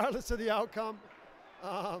 regardless of the outcome.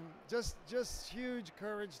 Just huge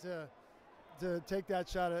courage to take that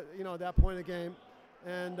shot at, you know, that point of the game.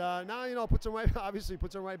 And now, you know, obviously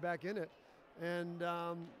puts them right back in it. And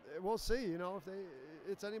we'll see, you know,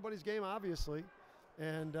 it's anybody's game, obviously.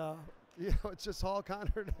 And, you know, it's just Hall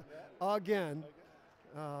Conard again.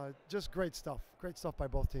 Just great stuff by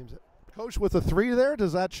both teams. Coach, with the 3 there,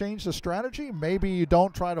 does that change the strategy? Maybe you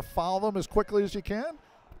don't try to foul them as quickly as you can?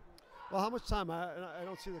 Well, how much time? I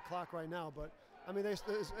don't see the clock right now, but, I mean, as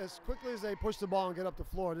quickly as they push the ball and get up the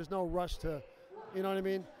floor, there's no rush to, you know what I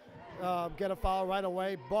mean, get a foul right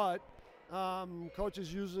away. But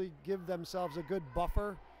coaches usually give themselves a good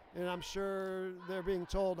buffer, and I'm sure they're being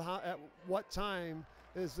told at what time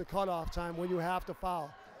is the cutoff time when you have to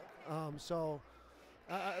foul. So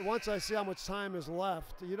once I see how much time is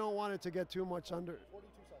left, you don't want it to get too much under. 42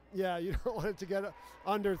 seconds. Yeah, you don't want it to get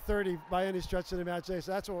under 30 by any stretch of the imagination.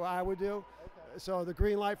 So that's what I would do. Okay. So the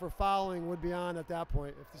green light for fouling would be on at that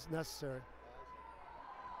point if it's necessary.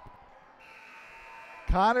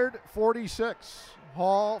 Conard 46,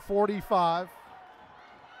 Hall 45.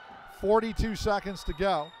 42 seconds to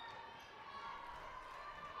go.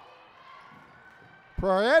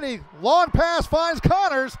 Prietti, long pass finds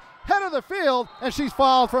Connors, head of the field, and she's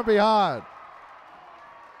fouled from behind.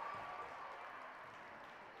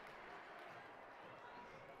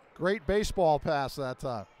 Great baseball pass that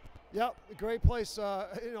time. Yep, great place.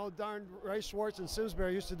 You know, darn Ray Schwartz and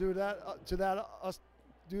Simsbury used to do that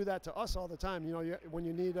to us all the time. You know, when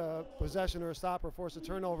you need a possession or a stop or force a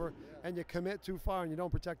turnover, and you commit too far and you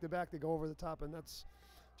don't protect the back, they go over the top, and that's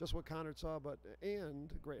just what Conard saw.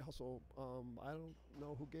 And great hustle. I don't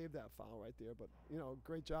know who gave that foul right there, but you know,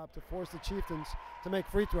 great job to force the Chieftains to make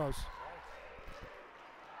free throws.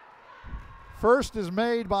 First is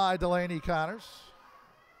made by Delaney Connors.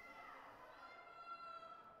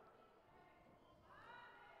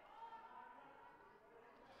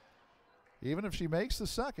 Even if she makes the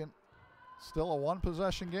second, still a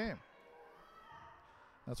one-possession game.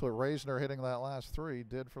 That's what Reisner hitting that last 3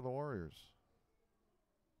 did for the Warriors.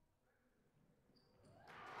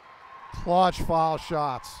 Clutch foul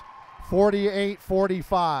shots.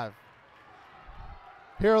 48-45.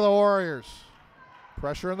 Here are the Warriors.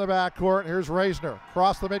 Pressure in the backcourt. Here's Reisner.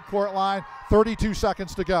 Across the midcourt line. 32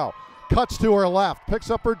 seconds to go. Cuts to her left. Picks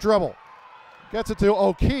up her dribble. Gets it to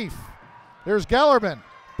O'Keefe. Here's Gellerman.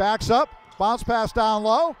 Backs up. Bounce pass down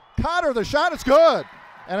low. Conard, the shot is good.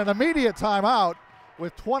 And an immediate timeout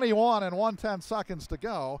with 21 and 1/10 seconds to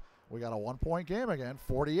go. We got a 1-point game again,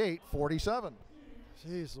 48-47.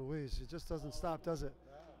 Jeez Louise, it just doesn't stop, does it?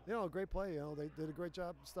 You know, a great play. You know, they did a great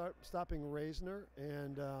job stopping Reisner,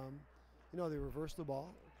 and you know, they reversed the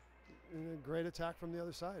ball. And a great attack from the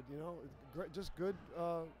other side. You know, just good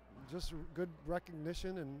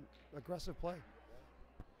recognition and aggressive play.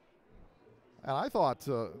 And I thought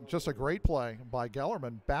just a great play by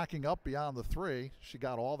Gellerman, backing up beyond the three. She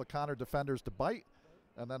got all the Conard defenders to bite,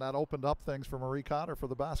 and then that opened up things for Marie Conard for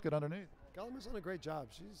the basket underneath. Gellerman's done a great job.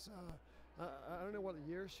 She's, I don't know what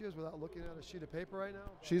year she is without looking at a sheet of paper right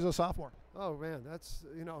now. She's a sophomore. Oh man, that's,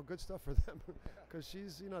 you know, good stuff for them, because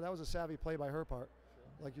she's, you know, that was a savvy play by her part.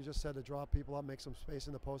 Like you just said, to draw people up, make some space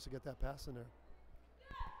in the post to get that pass in there.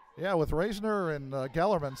 Yeah, with Reisner and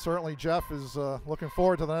Gellerman, certainly Jeff is looking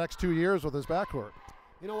forward to the next 2 years with his backcourt.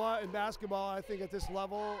 You know what? In basketball, I think at this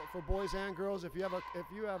level, for boys and girls, if you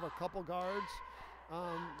have a couple guards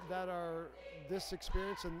that are this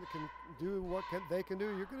experienced and can do what they can do,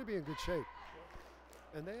 you're going to be in good shape.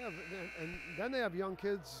 And then they have young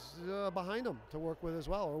kids behind them to work with as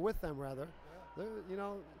well, or with them rather. You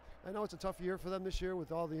know, I know it's a tough year for them this year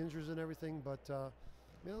with all the injuries and everything, but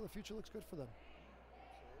you know, the future looks good for them.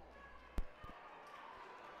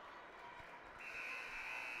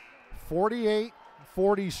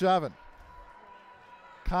 48-47.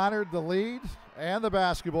 Conard the lead and the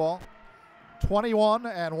basketball. 21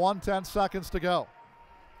 and 1/10 seconds to go.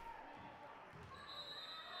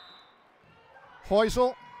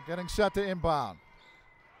 Heusel getting set to inbound.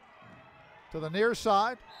 To the near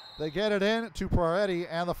side. They get it in to Peretti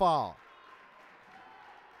and the foul.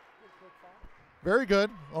 Very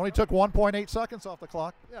good. Only took 1.8 seconds off the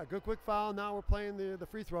clock. Yeah, good quick foul. Now we're playing the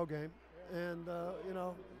free throw game. And, you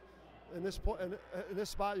know, in this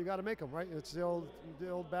spot, you got to make them, right? It's the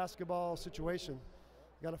old basketball situation.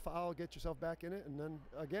 You got to foul, get yourself back in it, and then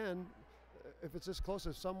again, if it's this close,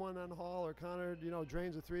 if someone on Hall or Conard, you know,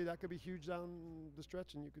 drains a three, that could be huge down the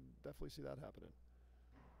stretch, and you could definitely see that happening.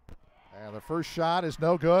 And the first shot is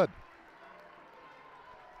no good.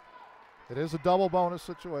 It is a double bonus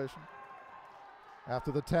situation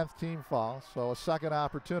after the 10th team foul, so a second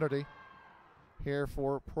opportunity here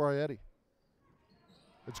for Proietti.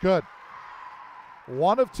 It's good.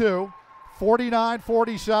 1 of 2,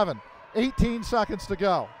 49-47. 18 seconds to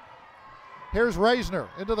go. Here's Reisner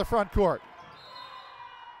into the front court.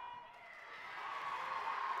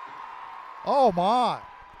 Oh my,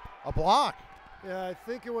 a block. Yeah, I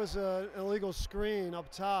think it was an illegal screen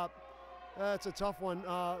up top. That's a tough one,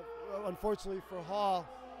 unfortunately for Hall.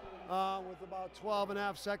 With about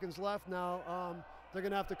 12.5 seconds left now, they're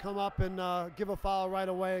going to have to come up and give a foul right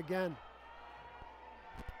away again.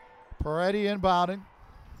 Peretti inbounding.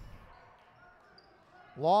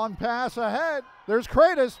 Long pass ahead. There's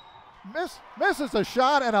Kratos. Misses a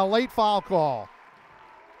shot and a late foul call.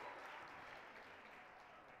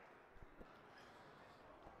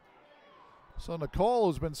 So Nicole,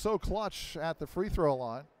 who's been so clutch at the free throw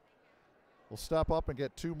line, will step up and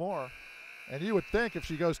get 2 more. And you would think if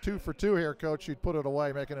she goes 2 for 2 here, Coach, she'd put it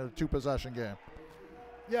away, making it a 2-possession game.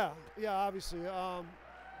 Yeah, obviously.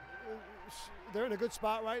 They're in a good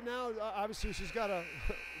spot right now. Obviously, she's got to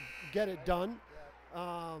get it done.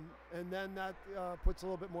 And then that puts a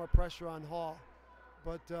little bit more pressure on Hall.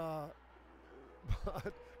 But I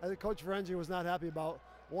think Coach Ferengi was not happy about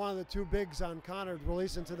one of the 2 bigs on Conard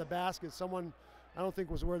releasing to the basket. Someone I don't think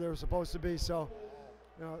was where they were supposed to be. So,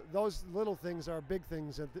 you know, those little things are big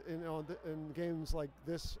things in games like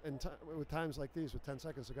this and with times like these with 10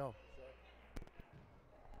 seconds to go.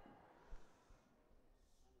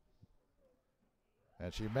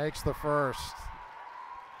 And she makes the first.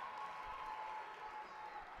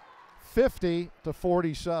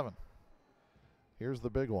 50-47. Here's the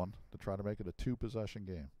big one to try to make it a 2-possession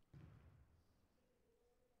game.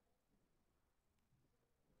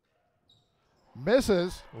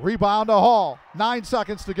 Misses. Rebound to Hall. 9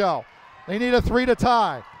 seconds to go. They need a 3 to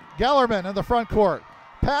tie. Gellerman in the front court.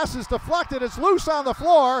 Pass is deflected. It's loose on the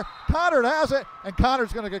floor. Conard has it, and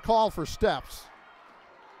Conard's going to get called for steps.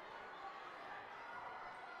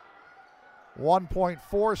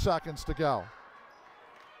 1.4 seconds to go.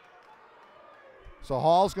 So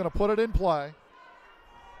Hall's going to put it in play.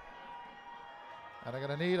 And they're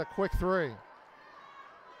going to need a quick 3.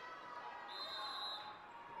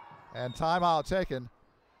 And timeout taken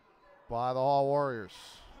by the Hall Warriors.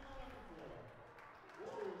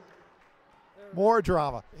 More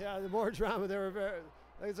drama. Yeah, the more drama. They were very.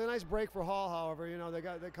 It's a nice break for Hall, however. You know,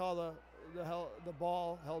 they call the hell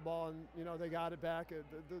ball, and you know they got it back.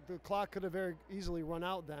 The clock could have very easily run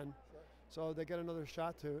out then, so they get another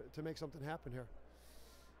shot to make something happen here.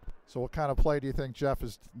 So what kind of play do you think Jeff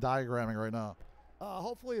is diagramming right now?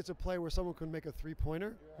 Hopefully it's a play where someone can make a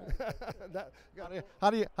three-pointer.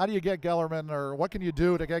 How do you get Gellerman, or what can you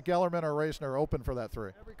do to get Gellerman or Reisner open for that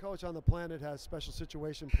three? Every coach on the planet has special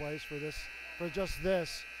situation plays for just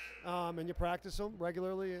this, and you practice them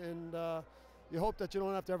regularly, and you hope that you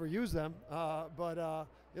don't have to ever use them. But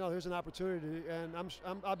you know, there's an opportunity, and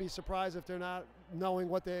I'll be surprised if they're not knowing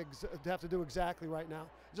what they have to do exactly right now.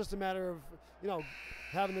 It's just a matter of, you know,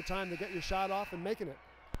 having the time to get your shot off and making it.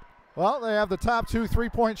 Well, they have the top 2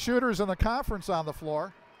 3-point shooters in the conference on the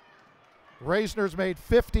floor. Reisner's made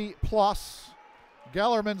 50 plus.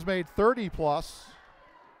 Gellerman's made 30 plus.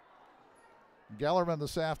 Gellerman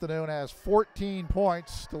this afternoon has 14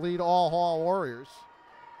 points to lead all Hall Warriors.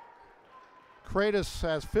 Kratos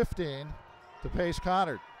has 15 to pace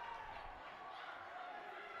Conard.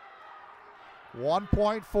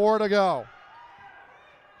 1.4 to go.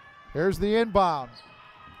 Here's the inbound.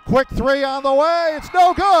 Quick three on the way. It's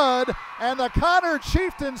no good. And the Conard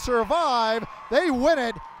Chieftains survive. They win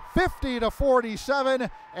it 50-47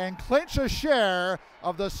 and clinch a share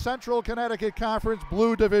of the Central Connecticut Conference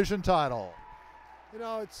Blue Division title. You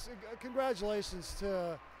know, it's congratulations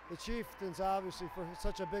to the Chieftains, obviously, for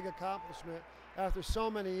such a big accomplishment after so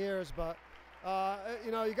many years. But,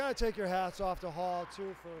 you know, you got to take your hats off to Hall,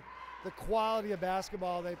 too, for the quality of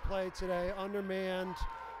basketball they played today, undermanned,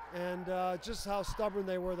 and just how stubborn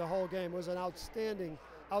they were the whole game. It was an outstanding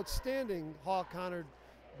Hall-Conard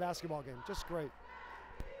basketball game. Just great.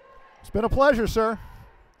 It's been a pleasure, sir.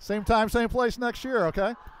 Same time, same place next year,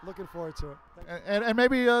 okay? Looking forward to it. And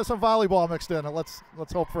maybe some volleyball mixed in. Let's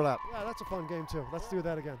hope for that. Yeah, that's a fun game, too. Let's do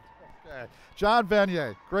that again. Okay. John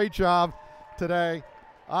Venier, great job today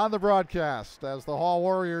on the broadcast as the Hall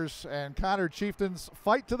Warriors and Conard Chieftains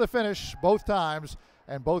fight to the finish both times,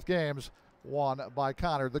 and both games won by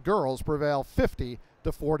Conard. The girls prevail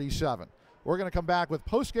 50-47. We're going to come back with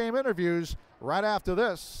post-game interviews right after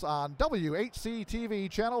this on WHC-TV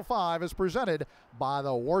Channel 5 as presented by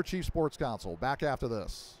the War Chief Sports Council. Back after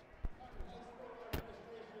this.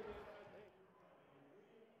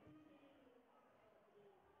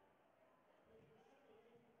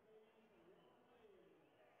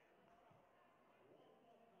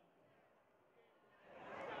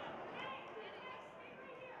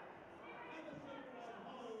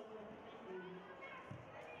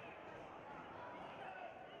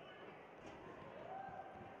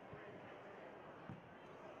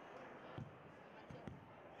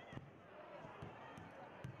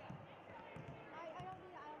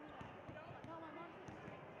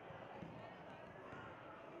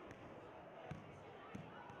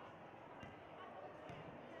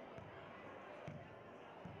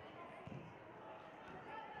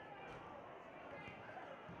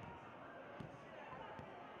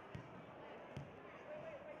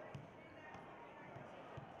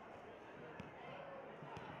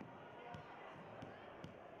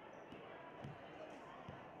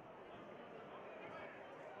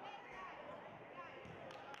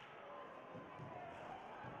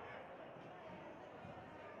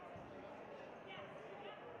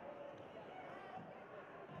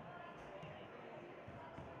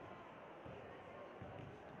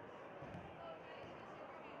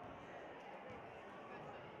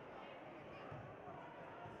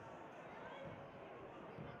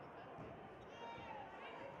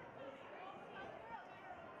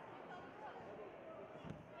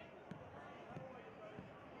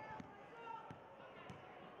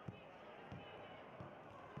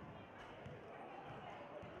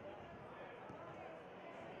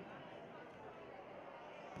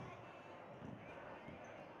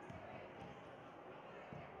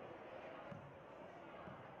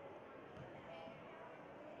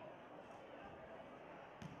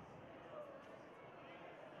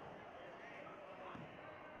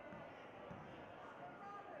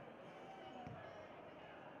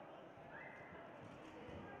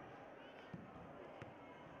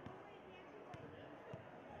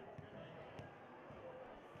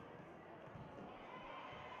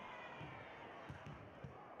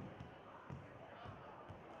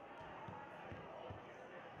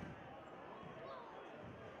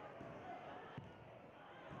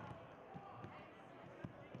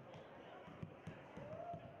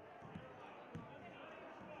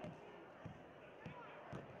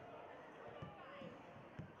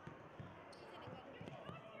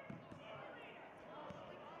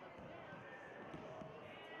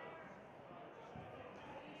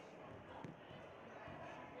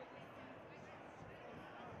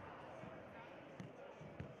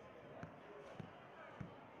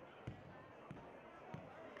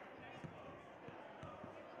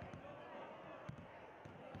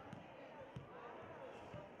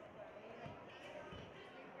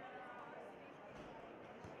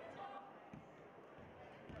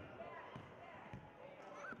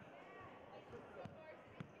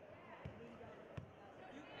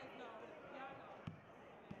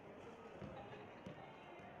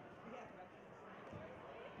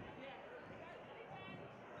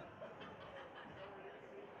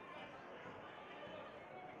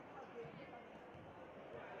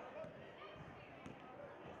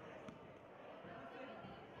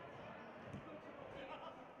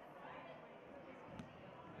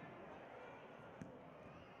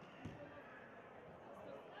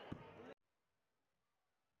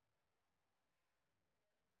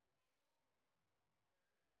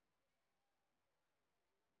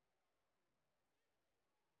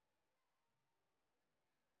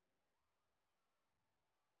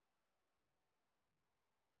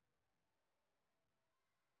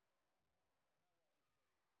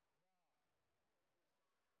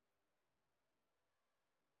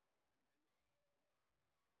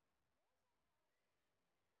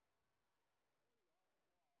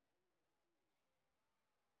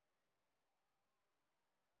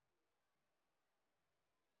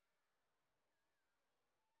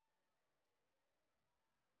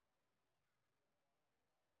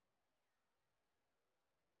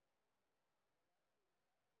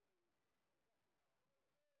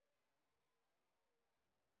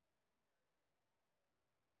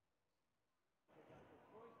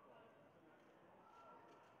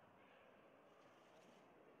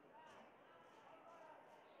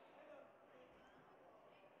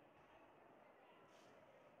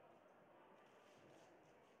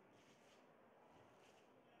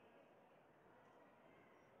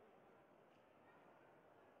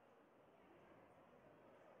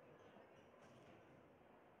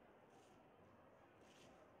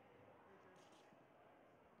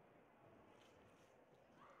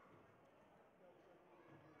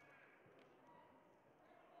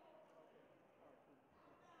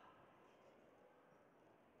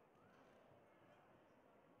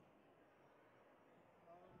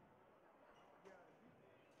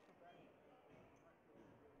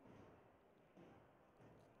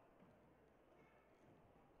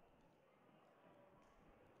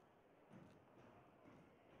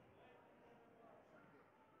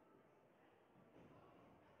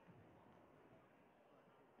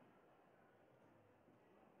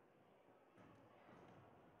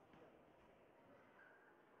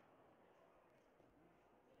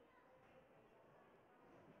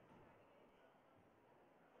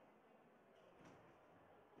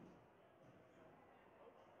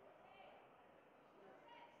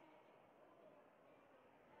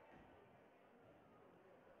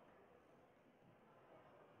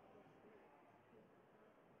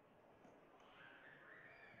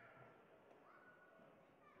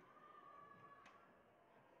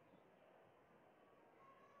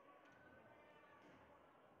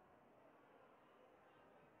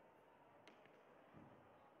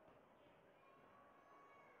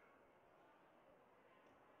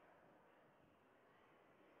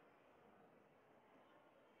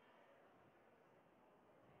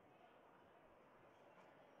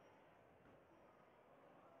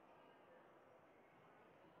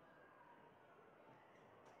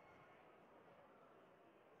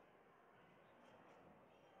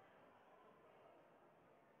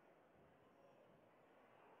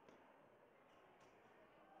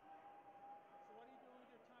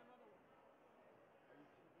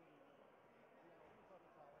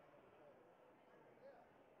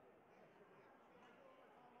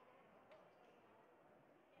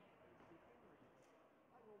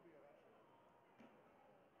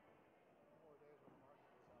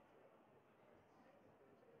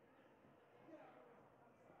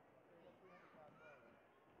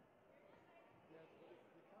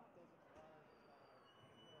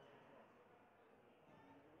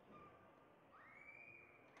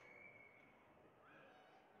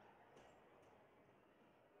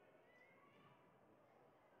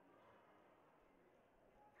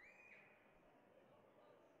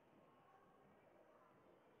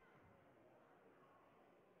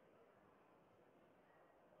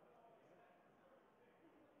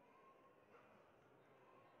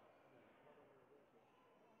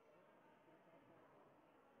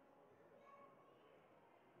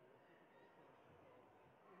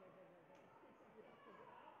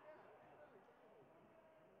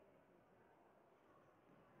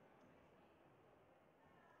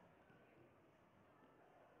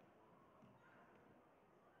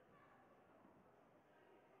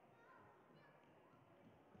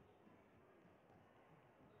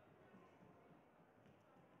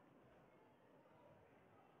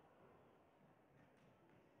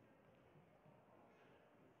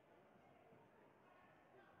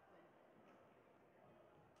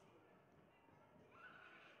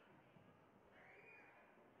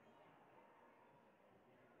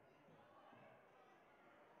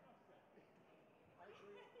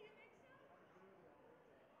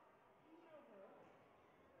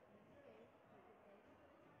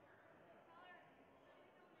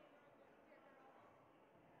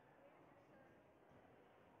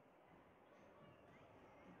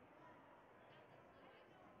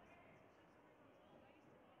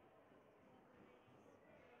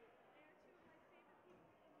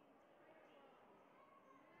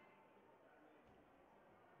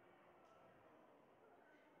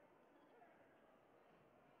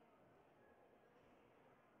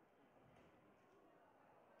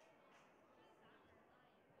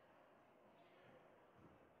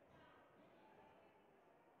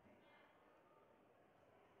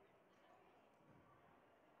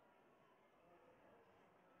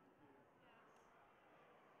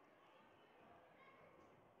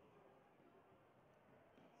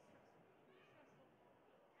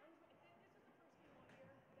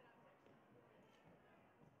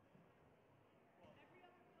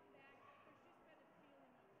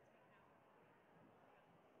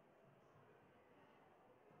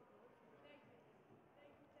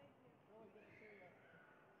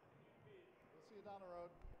 you down the road.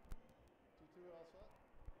 You two all set?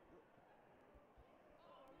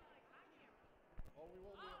 Oh, we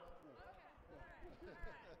will be eventually.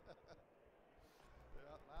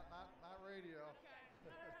 Yeah, not radio.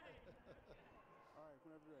 All right,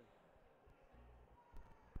 whenever you're ready.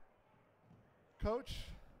 Coach,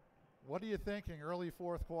 what are you thinking? Early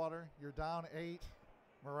fourth quarter, you're down 8.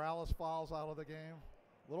 Morales fouls out of the game.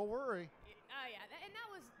 Little worry. Oh yeah, and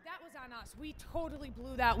that was on us. We totally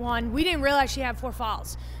blew that one. We didn't realize she had 4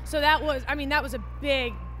 fouls. So that was a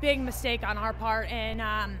big mistake on our part.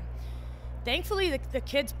 And thankfully the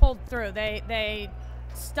kids pulled through. They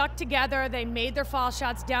stuck together. They made their foul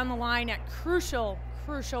shots down the line at crucial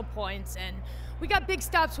points, and we got big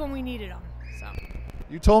stops when we needed them. So.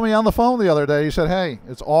 You told me on the phone the other day, you said, hey,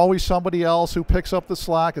 it's always somebody else who picks up the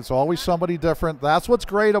slack. It's always somebody different. That's what's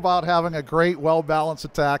great about having a great, well-balanced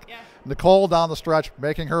attack. Yeah. Nicole down the stretch,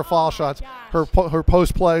 making her foul shots, her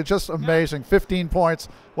post play, just amazing. 15 points.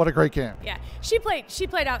 What a great game. Yeah, she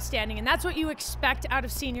played outstanding, and that's what you expect out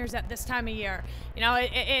of seniors at this time of year. You know,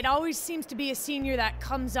 it always seems to be a senior that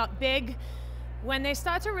comes up big when they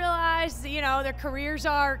start to realize, you know, their careers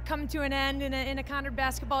are coming to an end in a Conard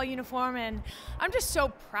basketball uniform. And I'm just so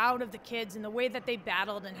proud of the kids and the way that they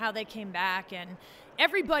battled and how they came back. And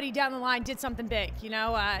everybody down the line did something big. You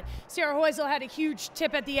know, Sarah Hoisel had a huge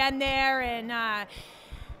tip at the end there, and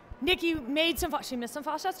Nikki made she missed some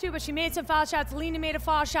foul shots too, but she made some foul shots. Lena made a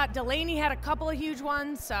foul shot. Delaney had a couple of huge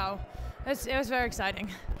ones, so it was very exciting.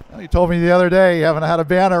 You told me the other day you haven't had a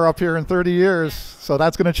banner up here in 30 years, so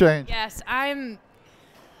that's going to change. Yes, I'm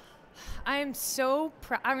so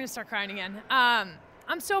proud. I'm going to start crying again.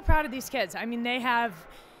 I'm so proud of these kids. I mean,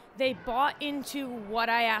 they bought into what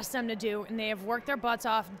I asked them to do, and they have worked their butts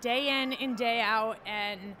off day in and day out,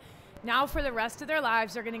 and now for the rest of their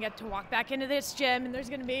lives, they're going to get to walk back into this gym, and there's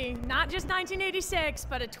going to be not just 1986,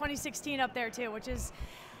 but a 2016 up there too, which is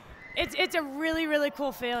it's a really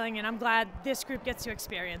cool feeling, and I'm glad this group gets to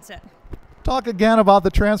experience it. Talk again about the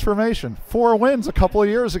transformation. 4 wins a couple of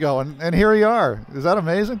years ago, and here you are. Is that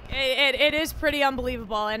amazing? It is pretty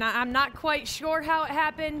unbelievable, and I'm not quite sure how it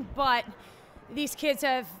happened, but these kids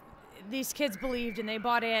believed, and they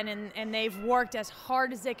bought in, and they've worked as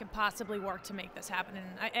hard as they could possibly work to make this happen.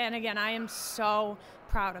 And again, I am so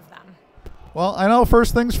proud of them. Well, I know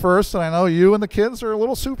first things first, and I know you and the kids are a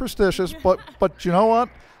little superstitious, but you know what?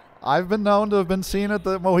 I've been known to have been seen at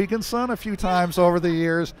the Mohegan Sun a few times over the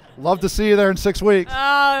years. Love to see you there in 6 weeks.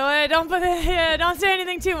 Oh, don't say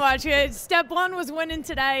anything too much. Step 1 was winning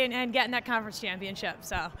today and getting that conference championship.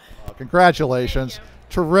 So, well, congratulations!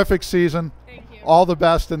 Terrific season. Thank you. All the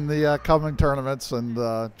best in the coming tournaments, and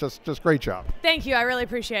just great job. Thank you. I really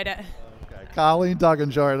appreciate it. Okay, Colleen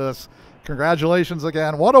Duggan joined us. Congratulations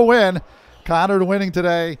again. What a win! Conard winning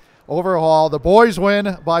today over Hall. The boys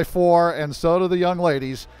win by 4, and so do the young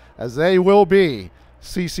ladies, as they will be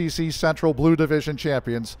CCC Central Blue Division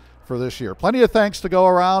champions for this year. Plenty of thanks to go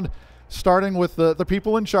around, starting with the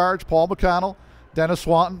people in charge, Paul McConnell, Dennis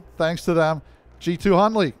Swanton, thanks to them. G2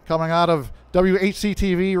 Hundley coming out of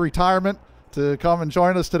WHCTV retirement to come and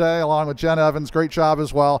join us today, along with Jen Evans. Great job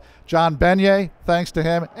as well. John Beignet, thanks to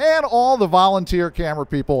him, and all the volunteer camera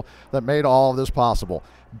people that made all of this possible.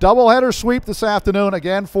 Doubleheader sweep this afternoon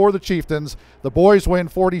again for the Chieftains. The boys win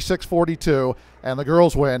 46-42, and the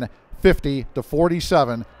girls win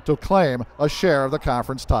 50-47 to claim a share of the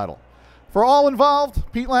conference title. For all involved,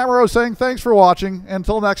 Pete Lamoureux saying thanks for watching.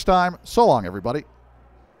 Until next time, so long, everybody.